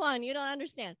right. Kwan, you don't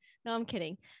understand. No, I'm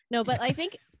kidding. No, but I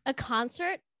think a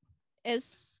concert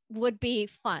would be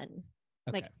fun.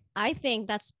 Like, Okay. I think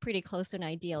that's pretty close to an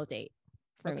ideal date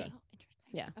for Okay. me. Oh, interesting.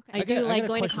 Yeah. Okay. I I got- do I got like a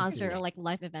going to question for concert you. or like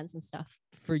live events and stuff.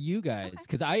 For you guys,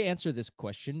 because I answer this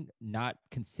question not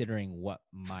considering what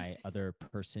my other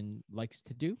person likes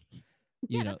to do. You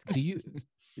Yeah, know, that's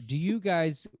do you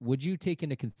guys would you take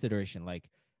into consideration, like,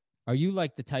 are you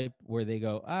like the type where they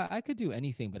go, I could do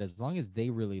anything, but as long as they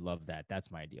really love that, that's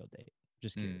my ideal date.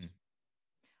 Just curious.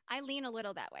 I lean a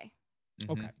little that way.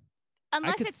 Mhm. Okay.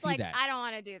 Unless could it's see like that. I don't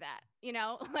want to do that, you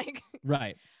know?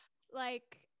 Right.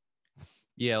 like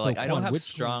Yeah, So, like I don't Kwan, have which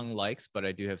strong ones- likes, but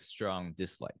I do have strong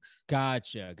dislikes.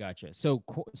 Gotcha.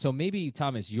 So maybe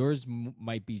Thomas, yours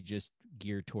might be just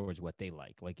geared towards what they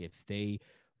like. Like if they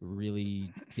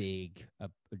really dig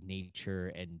nature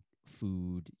and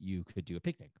food, you could do a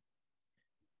picnic.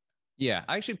 Yeah,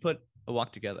 I actually put a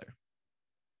walk together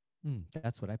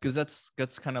That's what I because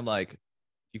that's kind of like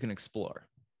you can explore.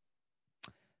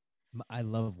 I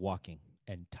love walking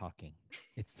and talking.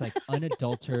 It's like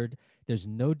unadulterated. There's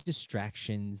no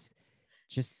distractions.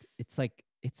 Just it's like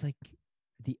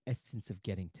the essence of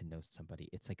getting to know somebody.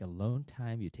 It's like alone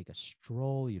time. You take a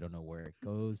stroll. You don't know where it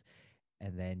goes,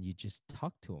 and then you just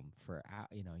talk to them for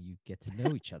you get to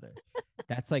know each other.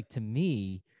 That's like, to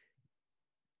me,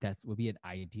 that would be an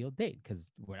ideal date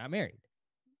because we're not married.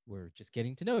 We're just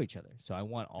getting to know each other. So I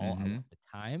want I want the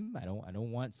time. I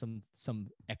don't want some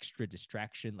extra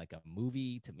distraction like a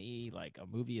movie. To me, like a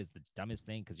movie is the dumbest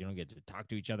thing because you don't get to talk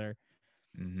to each other.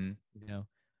 Mm-hmm. You know.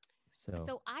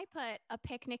 so I put a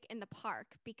picnic in the park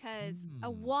because a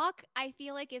Mm. walk I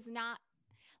feel like is not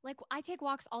like I take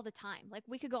walks all the time. Like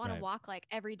we could go on Right. a walk like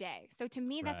every day. So to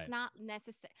me that's Right. not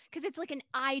necessary because it's like an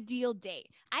ideal date.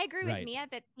 I agree with Right. Mia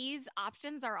that these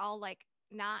options are all like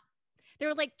not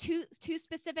they're like too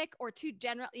specific or too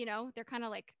general, they're kind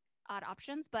of like odd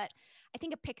options, but I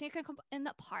think a picnic in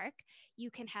the park,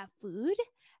 you can have food.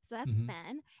 So that's Mhm.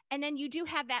 fun. And then you do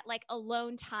have that like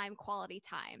alone time, quality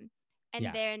time. And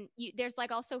Yeah. then there's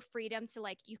like also freedom to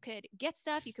like, you could get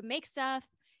stuff, you could make stuff.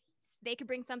 They could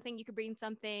bring something, you could bring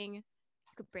something, you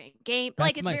could bring game.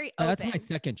 Like it's very open. That's my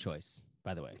second choice,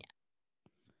 by the way.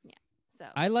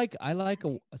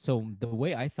 So So the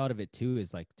way I thought of it too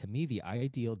is like, to me, the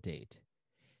ideal date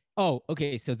Oh,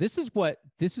 okay. So this is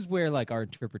where like our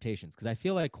interpretations, because I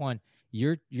feel like Quan,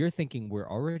 you're thinking we're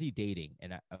already dating,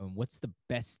 and what's the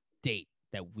best date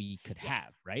that we could Yeah.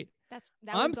 have, right? That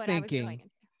I'm was what I was going thinking,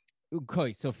 into.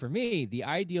 okay, so for me, the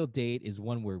ideal date is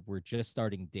one where we're just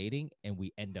starting dating and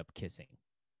we end up kissing.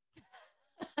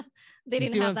 They You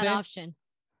didn't see what have I'm that saying? option.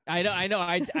 I know.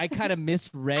 I kind of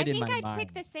misread I in think my I'd mind.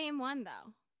 pick the same one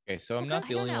though. Okay, so I'm Okay. not I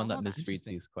the don't only know. one that Hold on. misreads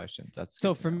Interesting. these questions. That's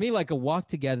So good to for know. me, like a walk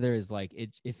together is like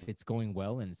if it's going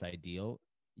well and it's ideal,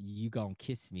 you gonna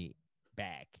kiss me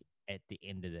back at the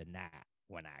end of the night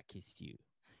when I kiss you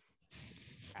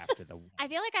after the. I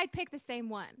feel like I'd pick the same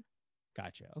one.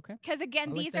 Gotcha. Okay. Because again,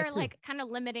 I like these that are too. like kind of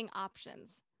limiting options.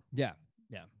 Yeah.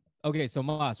 Yeah. Okay. So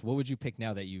Moss, what would you pick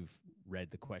now that you've read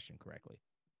the question correctly?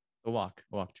 A walk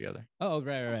together. Oh,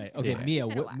 right. said Okay, walk. Mia, He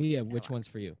said a walk. He Mia, said a which walk. one's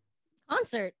for you?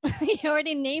 Concert. You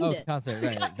already named Oh, it. concert,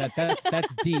 right.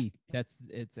 That's D.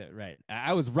 It's right.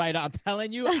 I was right on. I'm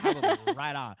telling you, I was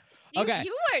right on. Okay.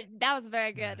 That was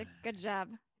very good. Good job.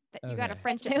 You got a Okay.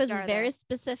 friendship It was star very there.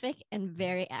 specific and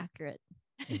very accurate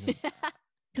Is it-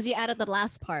 because you added the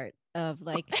last part of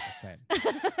like. That's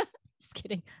right. Just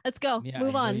kidding. Let's go. Mia,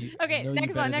 Move I know on. you- I Okay, know you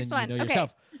next better one, next than you one. know Okay.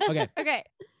 yourself. Okay. Okay,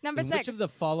 number In 6. which of the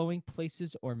following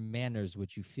places or manners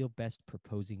would you feel best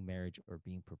proposing marriage or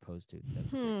being proposed to?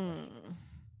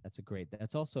 That's a great question.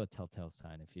 That's also a telltale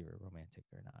sign if you're romantic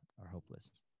or not, or hopeless.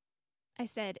 I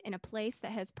said in a place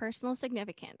that has personal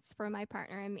significance for my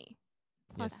partner and me.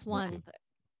 Plus Yes, me one. too.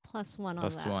 Plus one on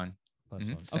Plus that. one. Plus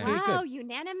Mhm, one. same. Okay, Wow, good.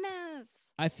 unanimous.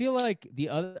 I feel like the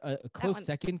other a close one-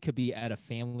 second could be at a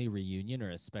family reunion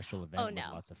or a special event Oh, with no.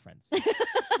 lots of friends.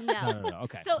 No. No.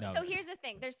 Okay. So no, so here's the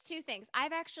thing. There's two things.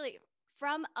 I've actually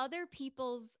from other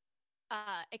people's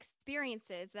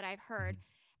experiences that I've heard,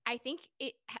 I think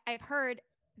I've heard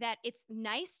that it's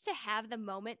nice to have the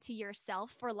moment to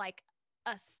yourself for like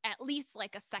at least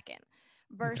like a second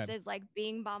versus like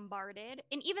being bombarded.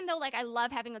 And even though like I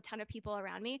love having a ton of people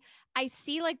around me, I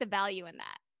see like the value in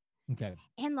that. Okay.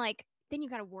 And like then you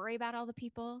got to worry about all the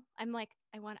people. I'm like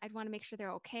I'd want to make sure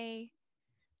they're okay.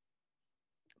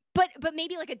 But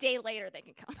maybe like a day later they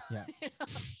can come. Yeah. You know?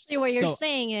 So what you're So-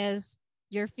 saying is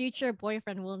your future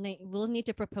boyfriend will need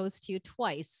to propose to you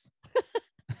twice.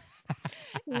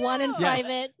 One in Yes.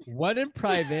 private, One in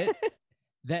private.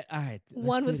 That all right. let's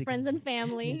one do with it friends again. and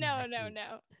family. No. Actually-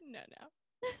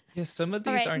 Yeah, some of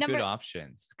All these right, aren't good number-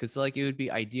 options because like it would be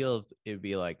ideal if it would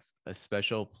be like a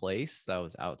special place that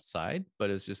was outside, but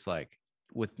it's just like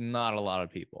with not a lot of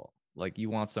people. Like you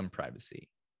want some privacy.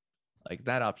 Like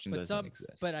that option doesn't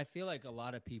exist. But I feel like a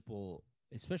lot of people,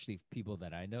 especially people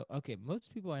that I know. Okay,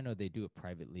 most people I know they do it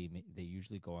privately. They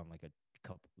usually go on like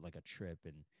a trip,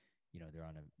 and they're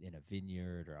in a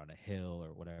vineyard or on a hill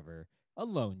or whatever,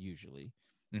 alone usually.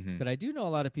 Mhm. But I do know a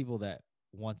lot of people that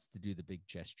wants to do the big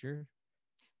gesture,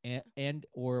 and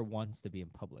or wants to be in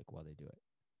public while they do it.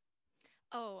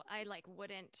 Oh, I like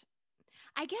wouldn't.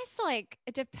 I guess like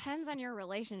it depends on your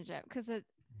relationship because it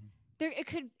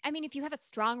could. I mean, if you have a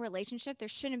strong relationship, there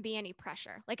shouldn't be any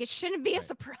pressure. Like it shouldn't be a Right.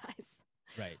 surprise.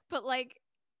 Right. But like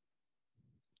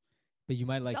But you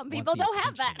might like some want people the don't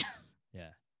have that. attention. Yeah.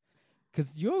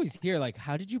 Because you always hear like,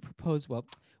 how did you propose? Well,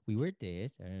 we were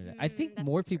dates. I think that's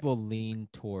more true. people lean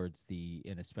towards the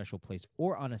in a special place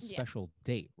or on a special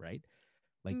date, right?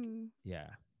 Like, yeah.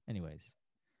 Anyways,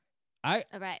 All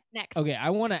right, next. okay. I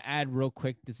want to add real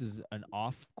quick. This is an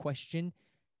off question.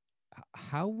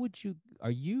 How would you?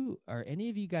 Are any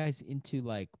of you guys into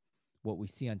like what we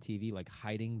see on TV, like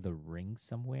hiding the ring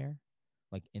somewhere,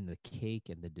 like in the cake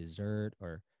and the dessert,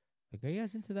 or like, are you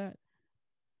guys into that?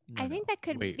 I think that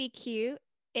could Wait. be cute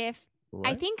if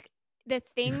I What? think the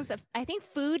things of I think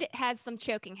food has some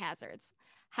choking hazards.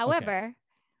 However,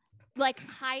 like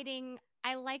hiding,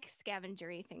 I like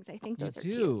scavengery things. I think you those are do.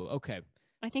 cute. Okay.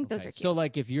 I think those Okay, are cute. So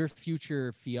like if your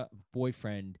future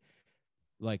boyfriend,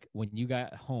 like when you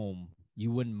got home,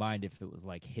 you wouldn't mind if it was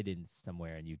like hidden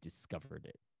somewhere and you discovered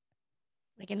it.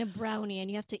 Like in a brownie, and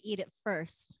you have to eat it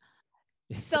first.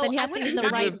 So then you I have to wouldn't eat the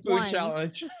It's mind- a right food one.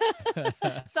 challenge.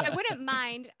 so I wouldn't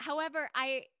mind. However,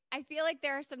 I feel like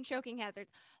there are some choking hazards.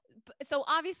 So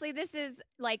obviously this is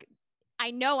like I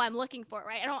know I'm looking for it,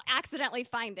 right? I don't accidentally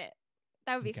find it.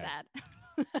 That would be Okay.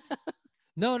 sad.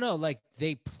 No, like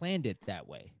they planned it that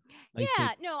way. Like yeah,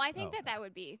 no, I think oh, that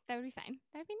would be fine.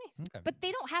 That'd be nice. Okay. But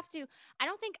they don't have to. I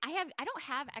don't think I don't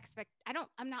have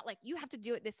I'm not like you have to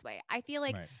do it this way. I feel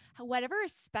like right. whatever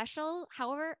is special,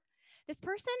 however, this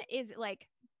person is like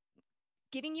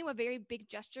giving you a very big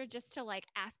gesture just to like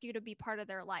ask you to be part of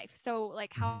their life. So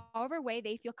like Mhm. however way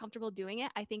they feel comfortable doing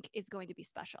it, I think is going to be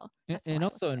special. And, That's how and I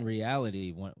look also at in it.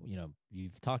 reality,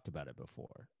 you've talked about it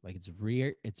before. Like it's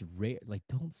rare. It's rare. Like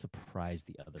don't surprise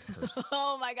the other person.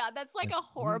 Oh my God, that's like Like, a are you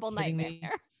horrible kidding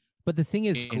nightmare. me? But the thing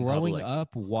is, In growing public.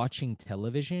 up watching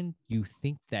television, you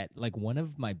think that like one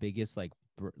of my biggest like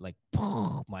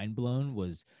mind blown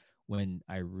was when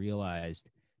I realized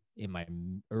in my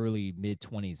early mid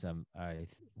 20s,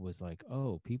 was like,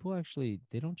 oh, people actually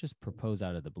they don't just propose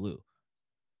out of the blue.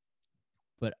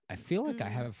 But I feel like I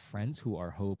Mm. have friends who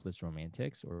are hopeless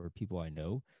romantics or people I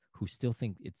know who still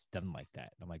think it's done like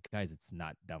that. And I'm like, guys, it's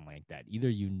not done like that.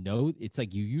 Either it's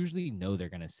like you usually know they're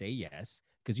going to say yes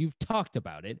because you've talked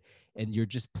about it and you're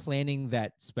just planning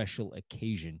that special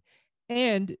occasion.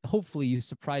 And hopefully you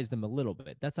surprise them a little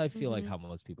bit. That's, I feel like, Mhm. how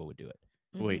most people would do it.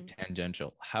 Wait, Mhm.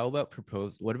 tangential.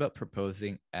 What about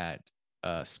proposing at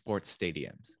sports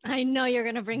stadiums? I know you're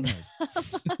gonna bring No. that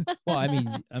up. Well, I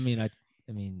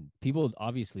mean, people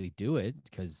obviously do it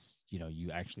because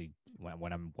you actually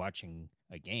when I'm watching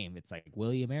a game, it's like,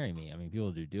 will you marry me? I mean,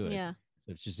 people do it. Yeah.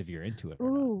 So it's just if you're into it or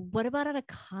not. Ooh, what about at a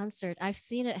concert? I've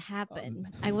seen it happen.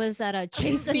 I Um, was at a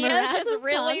Jason Mia Mraz's just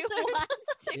really concert.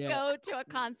 wants to Yeah. go to a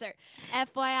concert.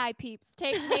 FYI, peeps,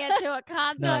 take Mia to a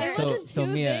concert. No, It so- wasn't so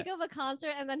too Mia- big of a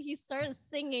concert, and then he started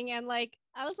singing, and like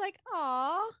I was like,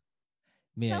 "Aw,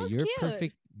 Mia, was your cute.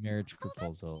 perfect marriage Oh, that's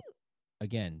proposal.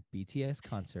 Again, BTS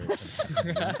concert.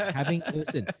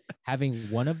 And having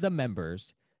one of the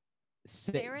members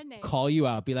Serenade. call you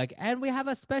out, be like, and we have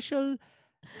a special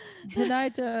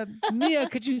tonight. Mia,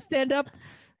 could you stand up?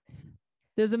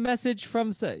 There's a message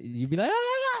from. You'd be like, I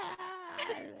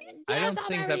Yes, don't I'll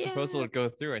think marry that proposal you." would go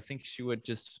through. I think she would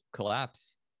just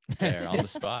collapse there on the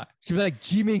spot. She'd be like,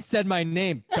 Jimmy said my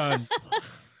name. Done.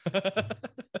 I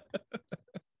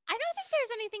don't think there's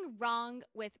anything wrong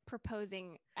with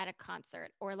proposing at a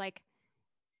concert or like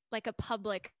a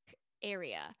public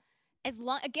area. As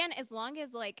long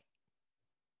as like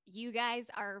you guys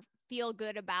are feel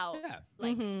good about Yeah.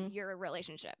 like Mhm. your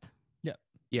relationship.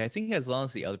 Yeah, I think as long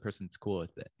as the other person's cool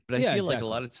with it. But I Yeah, feel like a exactly.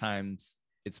 lot of times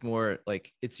it's more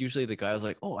like it's usually the guy who's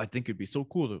like, "Oh, I think it'd be so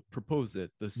cool to propose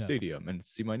at the No. stadium and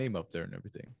see my name up there and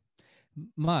everything."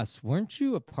 Mas, weren't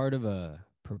you a part of a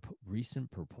recent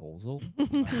proposal?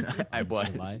 I in was.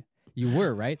 July? You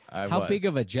were, right? I How big was.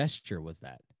 of a gesture was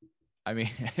that? I mean,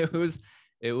 it was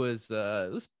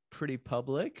pretty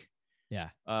public.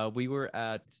 Yeah. We were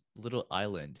at Little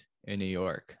Island in New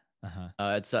York. Uh-huh.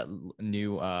 It's that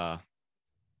new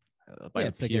by Yeah, the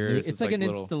it's like piers. it's like an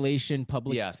little, installation,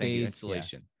 public yeah, space. thank you, Yeah.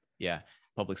 installation. Yeah,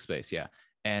 public space. Yeah,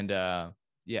 and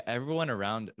yeah, everyone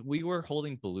around. We were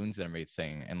holding balloons and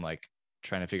everything, and like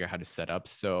trying to figure out how to set up.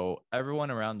 So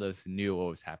everyone around us knew what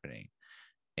was happening,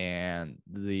 and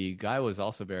the guy was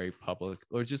also very public,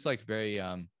 or just like very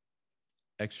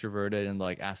extroverted and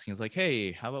like asking us like,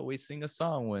 hey, how about we sing a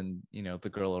song when the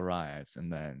girl arrives,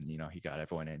 and then he got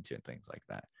everyone into it, things like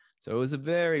that. So it was a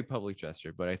very public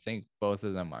gesture, but I think both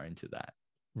of them are into that.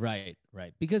 Right.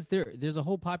 Because there's a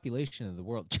whole population of the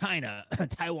world, China,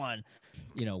 Taiwan,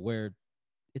 where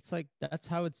it's like that's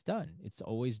how it's done. It's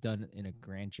always done in a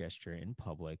grand gesture in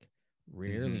public,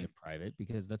 rarely Mhm. in private,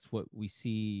 because that's what we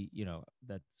see,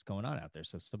 that's going on out there.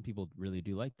 So some people really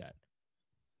do like that.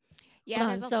 Yeah, Hold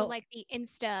there's on, also so- like the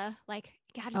Insta, like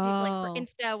gotta do like for Oh.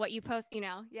 Insta what you post,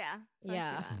 yeah. So I see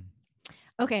Yeah. that.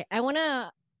 Okay, I want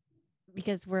to,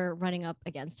 because we're running up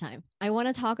against time, I want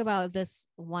to talk about this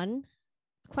one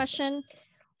question.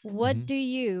 What Mhm. do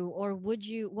you, or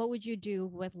what would you do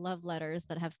with love letters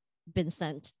that have been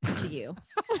sent to you?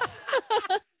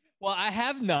 Well, I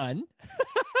have none.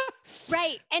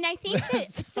 Right. And I think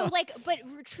that So- but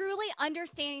truly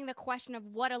understanding the question of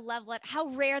what a love letter, how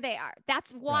rare they are.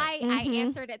 That's why I Mhm.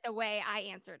 answered it the way I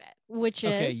answered it. Which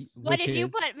Okay, is, What Which did you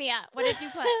is- put, Mia? What did you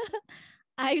put?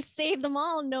 I saved them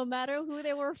all, no matter who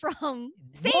they were from.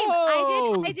 Same.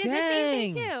 Whoa, I did the same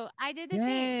thing dang. too. I did the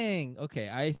same. Dang. Okay,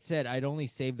 I said I'd only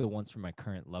save the ones from my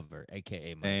current lover,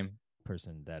 aka my Same.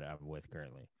 person that I'm with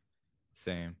currently.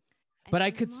 Same. But I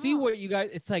saved could them see all. what you guys.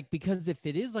 It's like because if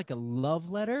it is like a love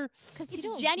letter, Because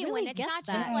It's genuine. It's not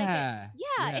just like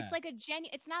yeah, it's like a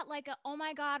it's not like a, oh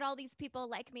my God, all these people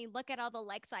like me. Look at all the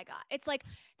likes I got. It's like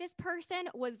this person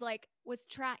was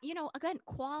trying, again,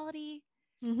 quality,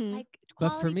 Mhm. like But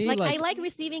quality. for me, Like, I like- like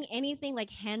receiving anything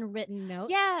like handwritten notes.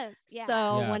 Yes. Yeah.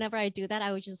 So Yeah. whenever I do that,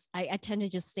 I tend to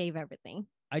just save everything.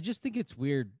 I just think it's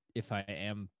weird if I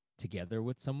am together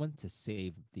with someone to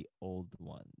save the old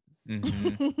ones.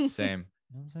 Mhm. Same.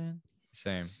 You know what I'm saying?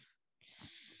 Same.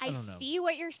 I don't know. see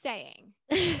what you're saying.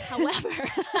 However,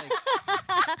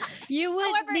 you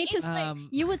would However, need to it's like-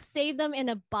 you would save them in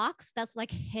a box that's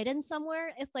like hidden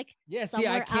somewhere. It's like Yeah, see,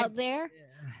 somewhere I can't. out there.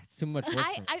 It's too much work.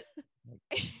 I for me.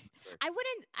 I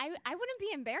Like, I wouldn't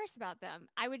be embarrassed about them.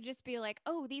 I would just be like,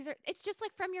 oh, these are. It's just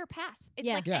like from your past. It's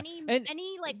Yeah. like Yeah. And-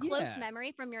 any like close yeah.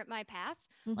 memory from my past.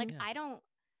 Mhm. Like Yeah. I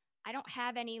don't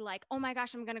have any like, oh my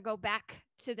gosh, I'm gonna go back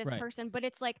to this Right. person. But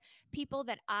it's like people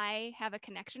that I have a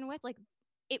connection with. Like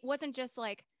it wasn't just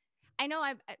like. I know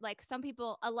I've like some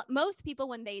people, most people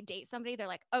when they date somebody, they're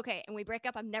like, okay, and we break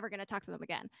up, I'm never gonna talk to them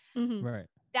again. Mhm. right.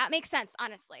 That makes sense,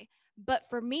 honestly. But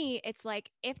for me, it's like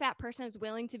if that person is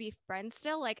willing to be friends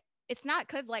still, like it's not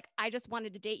because like I just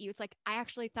wanted to date you. It's like I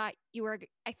actually thought you were,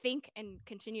 I think, and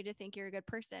continue to think you're a good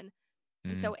person.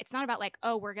 And Mm. so it's not about like,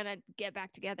 oh, we're gonna get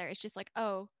back together. It's just like,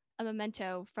 oh, a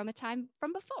memento from a time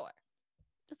from before,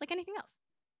 just like anything else.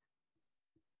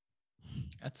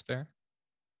 That's fair.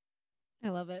 I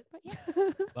love it. But yeah.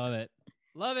 Love it.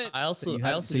 Love it. I also you I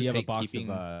have, also so you just have a hate box keeping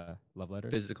of love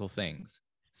letters. physical things.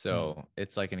 So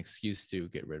it's like an excuse to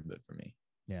get rid of it for me.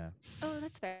 Yeah. Oh,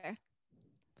 that's fair.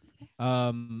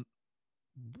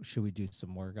 Should we do some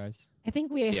more, guys? I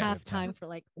think we Yeah, we have have time. time for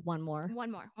like one more.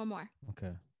 One more.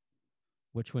 Okay.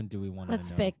 Which one do we want to know?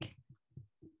 Let's pick.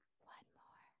 One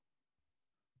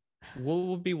more. What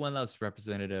would be one that's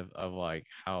representative of like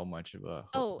how much of a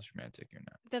hopeless romantic you're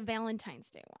not? The Valentine's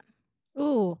Day one.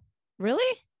 Ooh,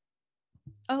 really?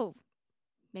 Oh,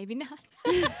 maybe not.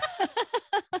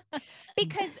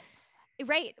 Because,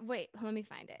 right? Wait, let me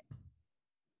find it.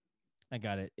 I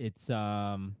got it. It's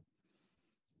think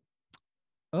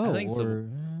the-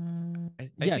 I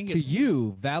yeah, think to it's-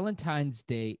 you, Valentine's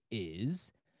Day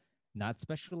is not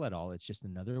special at all. It's just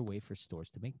another way for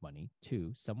stores to make money.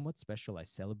 2, somewhat special. I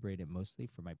celebrate it mostly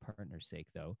for my partner's sake,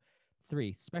 though.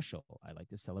 3, special. I like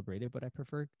to celebrate it, but I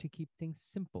prefer to keep things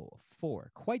simple.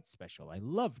 4, quite special. I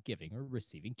love giving or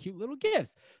receiving cute little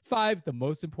gifts. 5, the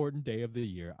most important day of the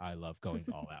year. I love going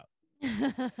all out.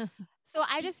 So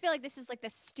I just feel like this is like the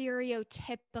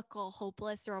stereotypical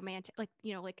hopeless romantic, like,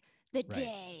 you know, like the Right.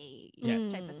 day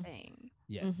Yes. type of thing.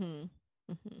 Yes. Mhm.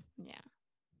 Mhm. Yeah.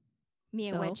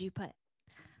 Mia, So- what'd you put?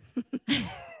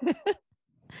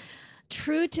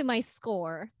 True to my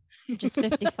score, which is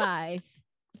 55.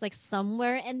 It's like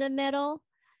somewhere in the middle.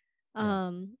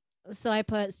 Yeah. So I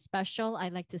put special. I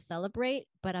like to celebrate,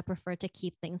 but I prefer to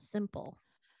keep things simple.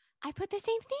 I put the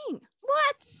same thing.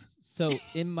 What? So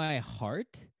in my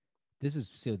heart, this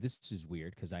is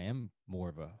weird because I am more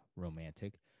of a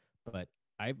romantic, but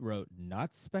I wrote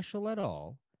not special at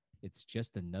all. It's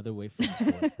just another way for the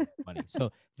store to make money.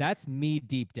 So that's me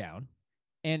deep down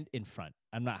and in front.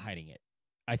 I'm not hiding it.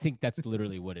 I think that's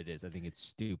literally what it is. I think it's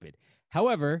stupid.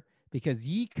 However, because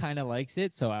Yi kind of likes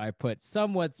it, so I put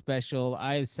somewhat special.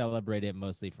 I celebrate it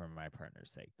mostly for my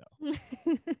partner's sake, though,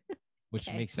 which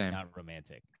Okay. makes me Same. not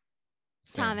romantic.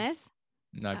 Same. Thomas.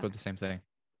 No, I Okay. put the same thing.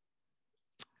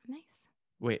 Nice.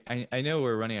 Wait, I know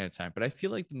we're running out of time, but I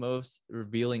feel like the most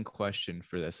revealing question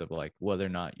for this of like whether or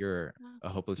not you're a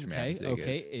hopeless Okay. romantic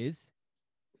Okay. is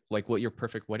like what your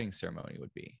perfect wedding ceremony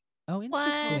would be. Oh,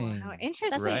 What? interesting. Oh, interesting.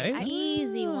 That's Right? an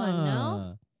easy one,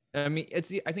 no? Ah. I mean, I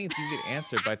think it's easy to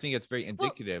answer, but I think it's very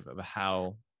indicative of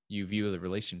how you view the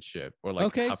relationship or like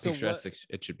Okay, how so what- picturesque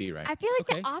it should be, right? I feel like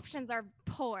Okay. the options are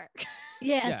poor,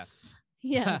 Yes.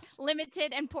 Yes.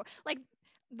 limited, and poor. Like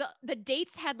the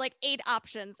dates had like 8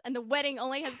 options, and the wedding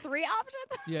only has 3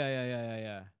 options.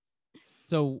 Yeah.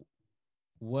 So,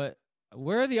 where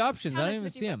are the options? I Thomas, don't even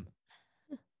what'd you see put?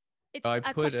 them. It's I a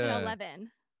put, question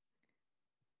 11.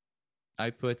 I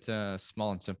put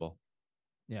small and simple.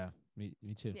 Yeah, me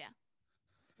too. Yeah.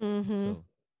 Mm-hmm.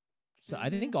 So I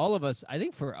think all of us. I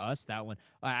think for us that one.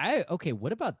 Okay.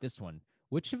 What about this one?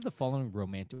 Which of the following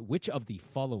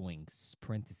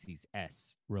parentheses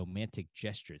S romantic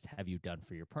gestures have you done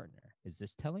for your partner? Is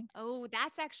this telling? Oh,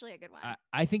 that's actually a good one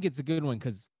I think it's a good one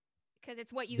because because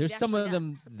it's what you. there's some of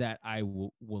them that I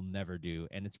will never do,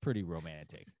 and it's pretty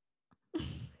romantic.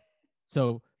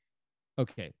 So,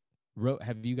 okay,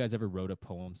 have you guys ever wrote a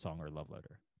poem, song, or love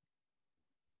letter?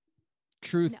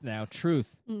 Truth No. now,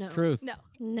 truth, No. truth. No,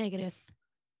 Negative.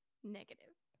 negative.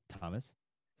 Thomas,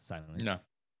 silently. No.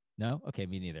 No? Okay,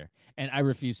 me neither. And I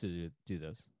refuse to do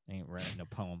those. I ain't writing no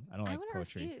poem. I don't I like want to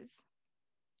poetry. refuse.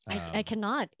 I Um,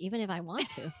 cannot, even if I want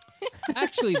to.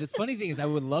 Actually, the funny thing is, I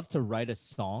would love to write a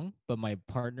song, but my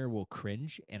partner will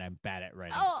cringe, and I'm bad at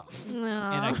writing Oh. songs. No.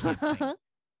 I can't sing.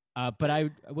 But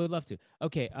I would love to.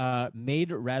 Okay,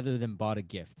 made rather than bought a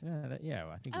gift. Yeah,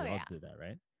 I think Oh, we all yeah. do that,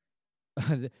 right?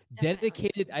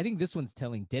 Dedicated. I think this one's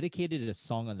telling. Dedicated a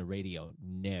song on the radio.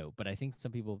 No, but I think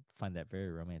some people find that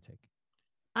very romantic.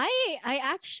 I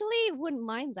actually wouldn't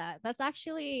mind that. That's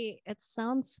actually it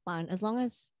sounds fun as long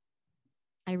as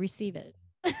I receive it.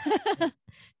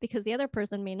 Because the other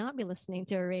person may not be listening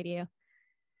to a radio.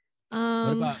 What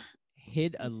about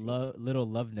hid a let's see. little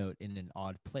love note in an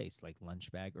odd place like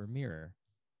lunch bag or mirror?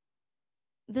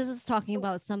 This is talking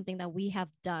about something that we have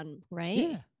done, right?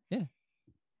 Yeah. Yeah.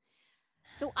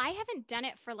 So I haven't done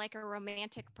it for like a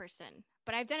romantic person,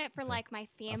 but I've done it for Okay. like my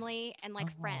family and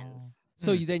like friends. Oh.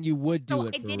 So then you would do So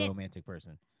it I for a didn't- romantic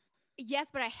person. Yes,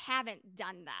 but I haven't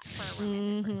done that for a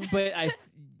romantic Mhm.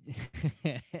 person.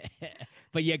 But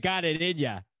but you got it in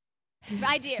ya.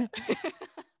 I do.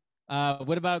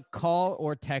 What about call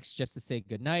or text just to say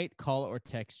goodnight? Call or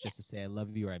text just to say I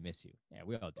love you or I miss you. Yeah,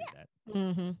 we all do that.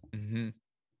 Mm-hmm. Mm-hmm.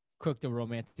 Cooked a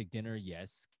romantic dinner,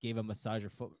 yes. Gave a massage or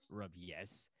foot rub,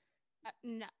 yes.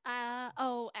 No.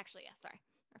 Oh, actually, yeah. Sorry,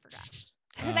 I forgot.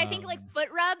 Because I think like Um, foot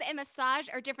rub and massage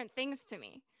are different things to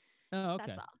me. Oh, okay.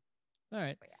 That's all. All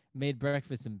right. But yeah. Made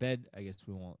breakfast in bed. I guess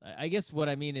we won't. I guess what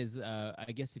I mean is,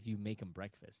 I guess if you make them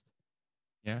breakfast,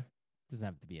 Yeah. doesn't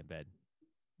have to be in bed.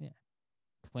 Yeah.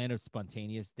 Plan a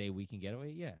spontaneous day weekend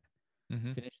getaway. Yeah.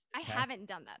 Mm-hmm. Finish. the I task. haven't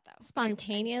done that though.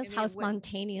 Spontaneous? mean, How it would-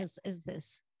 spontaneous is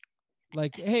this?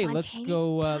 Like, hey, let's Spontaneous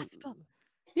go. possible.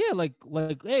 Yeah, like,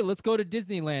 hey, let's go to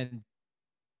Disneyland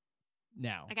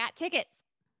now I got tickets.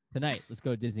 tonight. Let's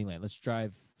go to Disneyland. Let's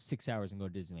drive 6 hours and go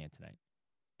to Disneyland tonight.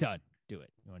 Done. Do it.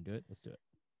 You want to do it? Let's do it.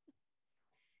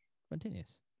 Spontaneous.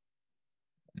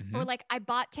 Mm-hmm. Or like I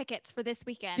bought tickets for this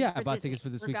weekend. Yeah, I for bought Disney. tickets for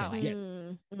this We're weekend. going.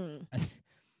 Yes. Mm.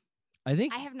 I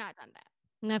think I have not done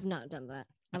that. I've not done that.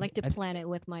 I like to I- plan it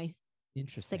with my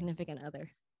interesting. significant other.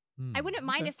 I wouldn't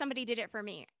mind okay. if somebody did it for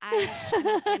me.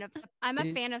 I'm a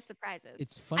It- fan of surprises.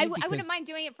 It's funny I wouldn't because, mind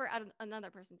doing it for another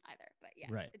person either. But yeah,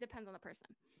 Right. it depends on the person.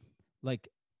 like,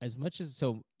 as much as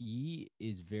E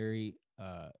is very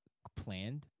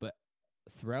planned, but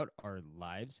throughout our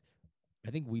lives, I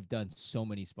think we've done so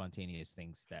many spontaneous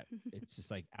things that it's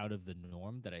just like out of the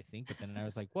norm that I think. But then I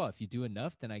was like, well, if you do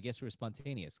enough, then I guess we're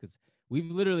spontaneous because we've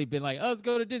literally been like, oh, let's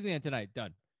go to Disneyland tonight.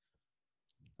 Done.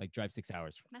 Like drive 6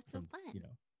 hours. That's so from, fun. You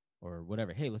know, or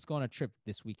whatever. Hey, let's go on a trip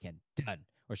this weekend. Done.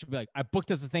 Or she'll be like, I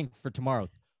booked us a thing for tomorrow.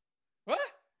 What?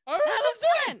 Have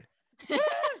a fun.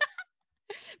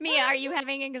 Mia, are you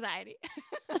having anxiety?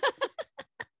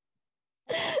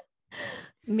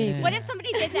 Maybe. What if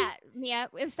somebody did that, Mia?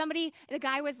 If the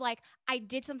guy was like, I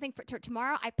did something for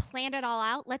tomorrow. I planned it all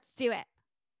out. Let's do it.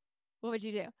 What would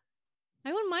you do?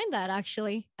 I wouldn't mind that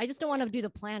actually. I just don't want to do the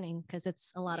planning because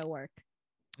it's a lot of work.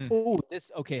 Oh,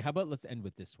 okay. How about let's end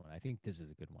with this one? I think this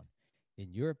is a good one. In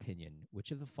your opinion,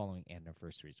 which of the following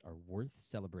anniversaries are worth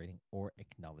celebrating or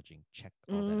acknowledging? Check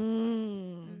all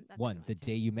that. That's a One, good the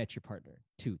day you met your partner.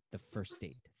 Two, the first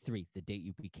date. Three, the date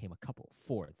you became a couple.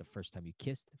 Four, the first time you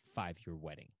kissed. Five, your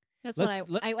wedding. That's Let's-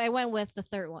 what I went with the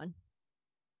third one.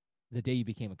 The day you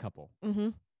became a couple. Mm-hmm.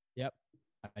 Yep,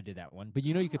 I did that one. But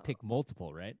you know you could Oh. pick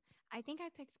multiple, right? I think I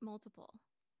picked multiple.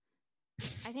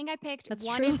 I think I picked That's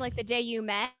one true. is like the day you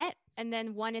met, and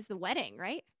then one is the wedding,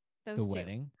 right? Those The two.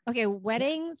 wedding. Okay,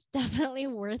 weddings definitely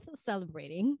worth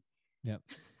celebrating. Yep.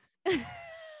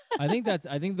 I think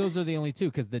those are the only two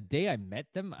because the day I met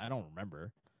them, I don't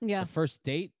remember. Yeah. The first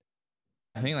date,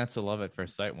 I think that's the love at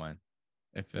first sight one.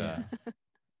 If Yeah.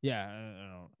 yeah. I don't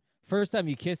know. First time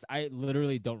you kissed, I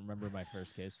literally don't remember my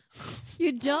first kiss.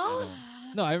 You don't.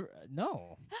 don't? No,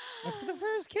 no. For the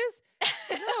first kiss?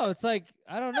 No, it's like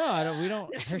I don't know. We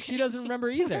don't. She doesn't remember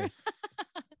either.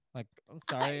 Like, I'm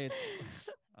sorry.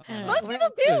 I don't know. Most We're- people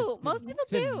Dude, do. it's Most been- people it's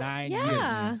been do. 9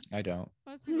 Yeah. years. I don't.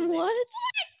 Most people do. What?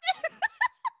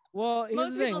 Well, here's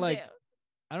Most the thing. people Like, do.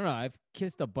 I don't know. I've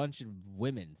kissed a bunch of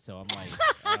women, so I'm like,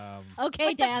 Okay,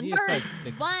 But the Dan. me, it's like first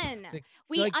the- one. the-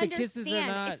 We like, the understand. kisses are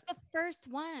not- It's the first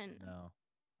one. no,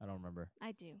 I don't remember.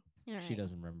 I do. All She right.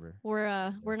 doesn't remember.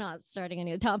 We're not starting a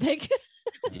new topic.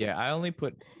 Yeah, I only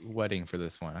put wedding for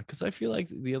this one because I feel like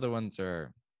the other ones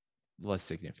are less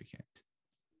significant.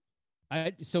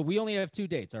 So we only have 2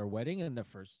 dates: our wedding and the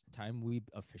first time we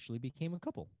officially became a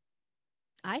couple.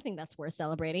 I think that's worth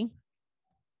celebrating.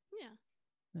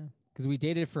 Yeah. Because we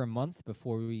dated for a month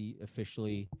before we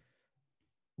officially.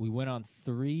 We went on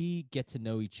 3 get to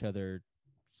know each other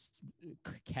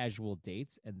casual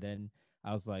dates, and then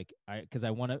I was like, because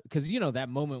I want to, because that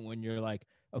moment when you're like,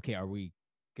 okay, are we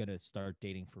gonna start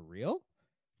dating for real?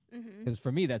 Mm-hmm. Because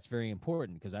for me, that's very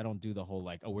important because I don't do the whole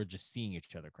like, oh, we're just seeing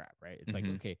each other crap, right? It's like,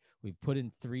 Mhm. okay, we've put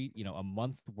in 3, a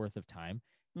month worth of time.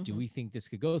 Do Mhm. we think this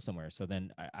could go somewhere? So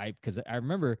then because I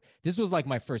remember this was like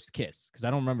my first kiss because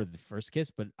I don't remember the first kiss,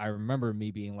 but I remember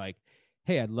me being like,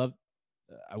 hey,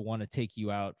 I want to take you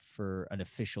out for an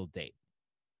official date.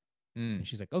 Mm. And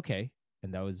she's like, okay.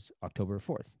 and that was October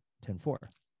 4th, 10/4,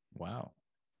 Wow.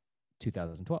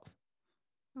 2012.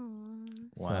 Aw. So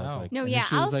I was Wow. like- No, and then yeah,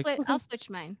 she was like, I'll switch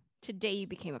mine. Today you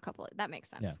became a couple. That makes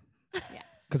sense. Yeah.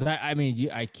 Because I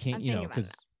mean, I can't, I'm you know, thinking about it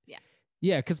because now.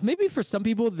 yeah, because maybe for some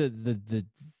people, the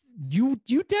you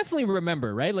definitely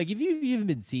remember, right? Like if you've even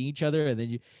been seeing each other, and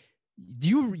then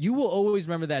you will always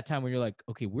remember that time when you're like,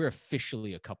 okay, we're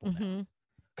officially a couple now, Mm-hmm.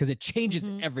 because it changes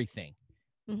Mhm. everything.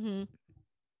 Mm-hmm.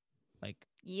 Like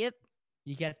Yep.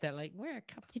 you get that, like we're a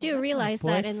couple. You do that's my realize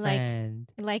that in like boyfriend.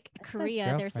 like That's my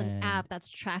Korea, there's an girlfriend. app that's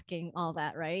tracking all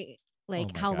that, right?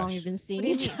 Like my how long gosh. you've been seeing do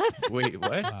you each mean? other. Wait,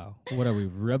 what? Wow, what are we,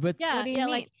 ribbits? Yeah, What do you yeah,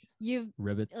 mean? like you've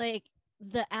Ribbits. like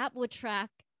the app would track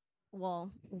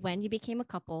well when you became a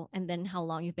couple and then how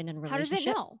long you've been in a How does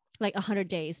relationship. it know? Like 100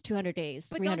 days, 200 days,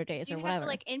 But 300 do days, you or have whatever. to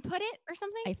like input it or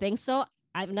something? I think so.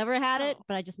 I've never had it, Oh.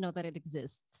 but I just know that it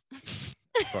exists.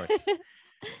 Of course.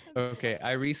 Okay,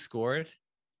 I rescored,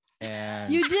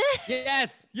 and You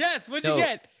did? Yes. What'd No. you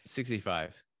get?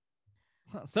 65.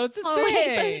 So it's the Oh, same.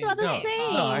 wait, so it's about the No,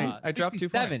 same. no, I dropped 2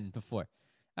 67 points. before.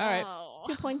 All right. Oh.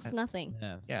 2 points, nothing.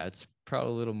 Yeah. Yeah, it's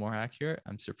probably a little more accurate.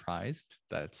 I'm surprised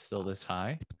that it's still this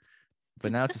high,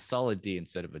 but now it's a solid D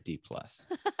instead of a D plus.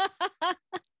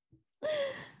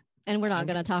 And we're not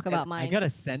gonna talk about mine. I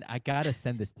gotta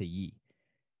send this to Yi.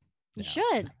 You now.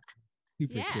 should.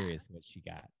 Super Yeah. curious what she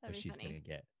got. That'd What be she's funny. gonna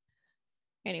get.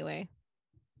 Anyway,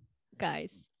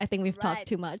 guys, I think we've Right. talked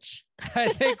too much.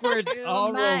 I think we're Too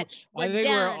all much. I We're think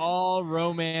we're done. all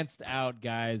romanced out,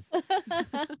 guys.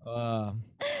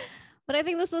 But I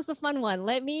think this was a fun one.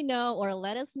 Let me know or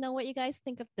let us know what you guys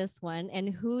think of this one and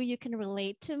who you can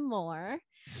relate to more.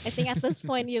 I think at this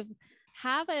point you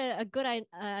have a good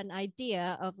an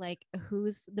idea of like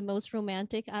who's the most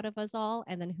romantic out of us all,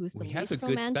 and then who's the We have least a good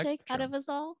romantic out of spectrum. us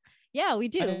all. Yeah, we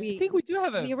do. I we think we do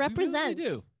have a we represent. We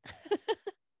really do.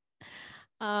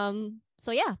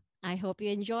 So yeah, I hope you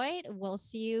enjoyed. We'll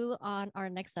see you on our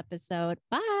next episode.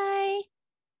 Bye.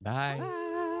 Bye. Bye.